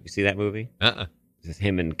 Okay. You see that movie? This is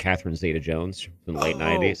him and Catherine Zeta-Jones from the late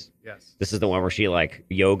 90s. Yes. This is the one where she like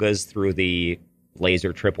yogas through the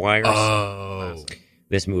laser tripwires. Oh.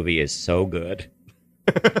 This movie is so good.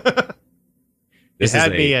 This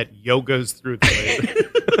had me at yogas through the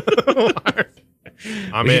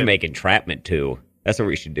laser. We should make Entrapment too. That's what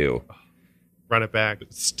we should do. Run it back.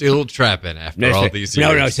 Still trapping after all these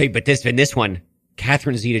years. No. See, but in this one,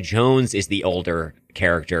 Catherine Zeta-Jones is the older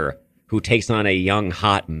character who takes on a young,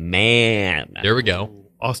 hot man. There we go.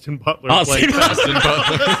 Austin Butler. Austin Butler.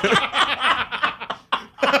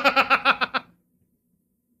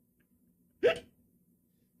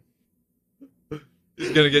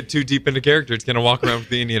 He's going to get too deep into character. It's going to walk around with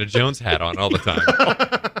the Indiana Jones hat on all the time.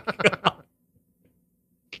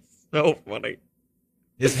 So funny.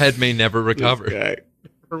 His head may never recover.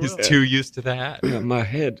 He's too used to the hat. Yeah, my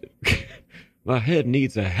head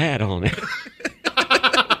needs a hat on it.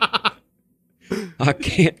 I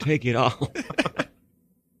can't take it off.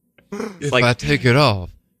 If I take it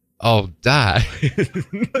off, I'll die.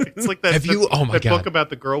 It's like that. Oh my that God. book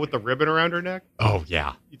about the girl with the ribbon around her neck. Oh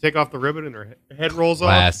yeah. You take off the ribbon and her head rolls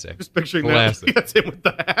Classic. off. Just picturing Classic. that. That's him with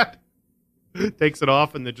the hat. Takes it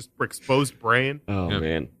off and then just exposed brain. Oh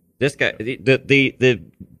man, this guy. The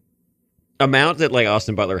amount that like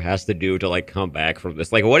Austin Butler has to do to like come back from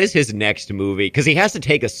this. Like, what is his next movie? Because he has to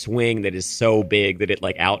take a swing that is so big that it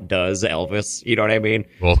like outdoes Elvis. You know what I mean?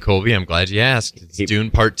 Well, Colby, I'm glad you asked. It's Dune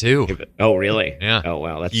Part 2. Oh, really? Yeah. Oh,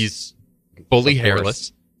 wow. He's fully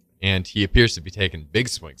hairless, and he appears to be taking big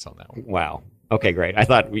swings on that one. Wow. Okay, great. I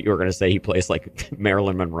thought you were going to say he plays like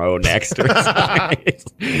Marilyn Monroe next, or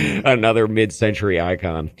another mid-century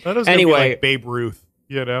icon. That was anyway, be like Babe Ruth.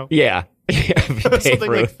 You know? Yeah. Something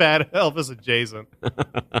like Fat Elvis adjacent.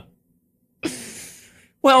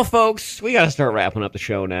 Well, folks, we got to start wrapping up the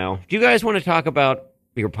show now. Do you guys want to talk about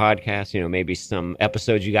your podcast? You know, maybe some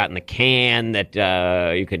episodes you got in the can that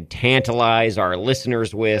you could tantalize our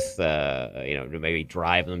listeners with, you know, to maybe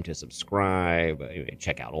drive them to subscribe,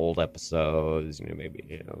 check out old episodes, you know,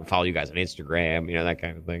 maybe follow you guys on Instagram, you know, that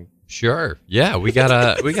kind of thing. Sure. Yeah, we got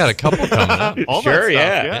a couple coming up. Sure,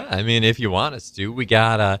 yeah. I mean, if you want us to, we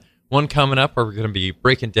got one coming up where we're going to be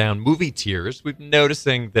breaking down movie tiers. We've been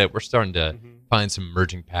noticing that we're starting to find some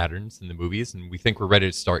emerging patterns in the movies, and we think we're ready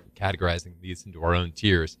to start categorizing these into our own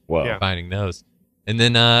tiers. Wow. Finding those. And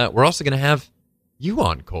then we're also going to have you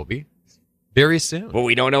on, Colby, very soon. Well,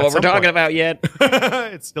 we don't know what we're talking about yet.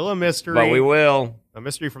 It's still a mystery. But we will. A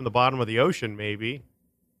mystery from the bottom of the ocean, maybe.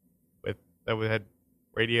 That we had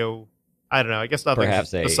radio. I don't know. I guess nothing's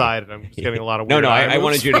decided. I'm just getting a lot of weird I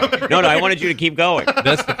wanted you to. I wanted you to keep going.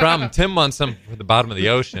 That's the problem. Tim wants something from the bottom of the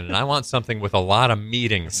ocean, and I want something with a lot of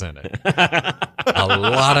meetings in it. A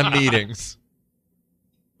lot of meetings.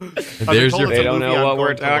 There's your. They don't know what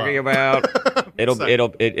we're talking about. It'll be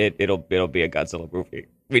a Godzilla movie.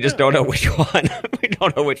 We just don't know which one. We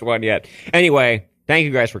don't know which one yet. Anyway, thank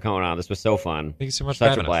you guys for coming on. This was so fun. Thank you so much.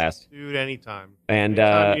 Such a blast, dude. Anytime. And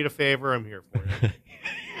anytime you need a favor, I'm here for you.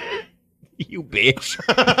 You bitch.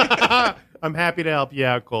 I'm happy to help you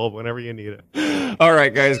out, Colb, whenever you need it. All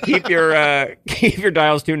right, guys, keep your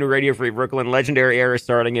dials tuned to Radio Free Brooklyn. Legendary era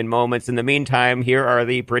starting in moments. In the meantime, here are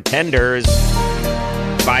the Pretenders.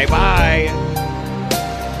 Bye-bye.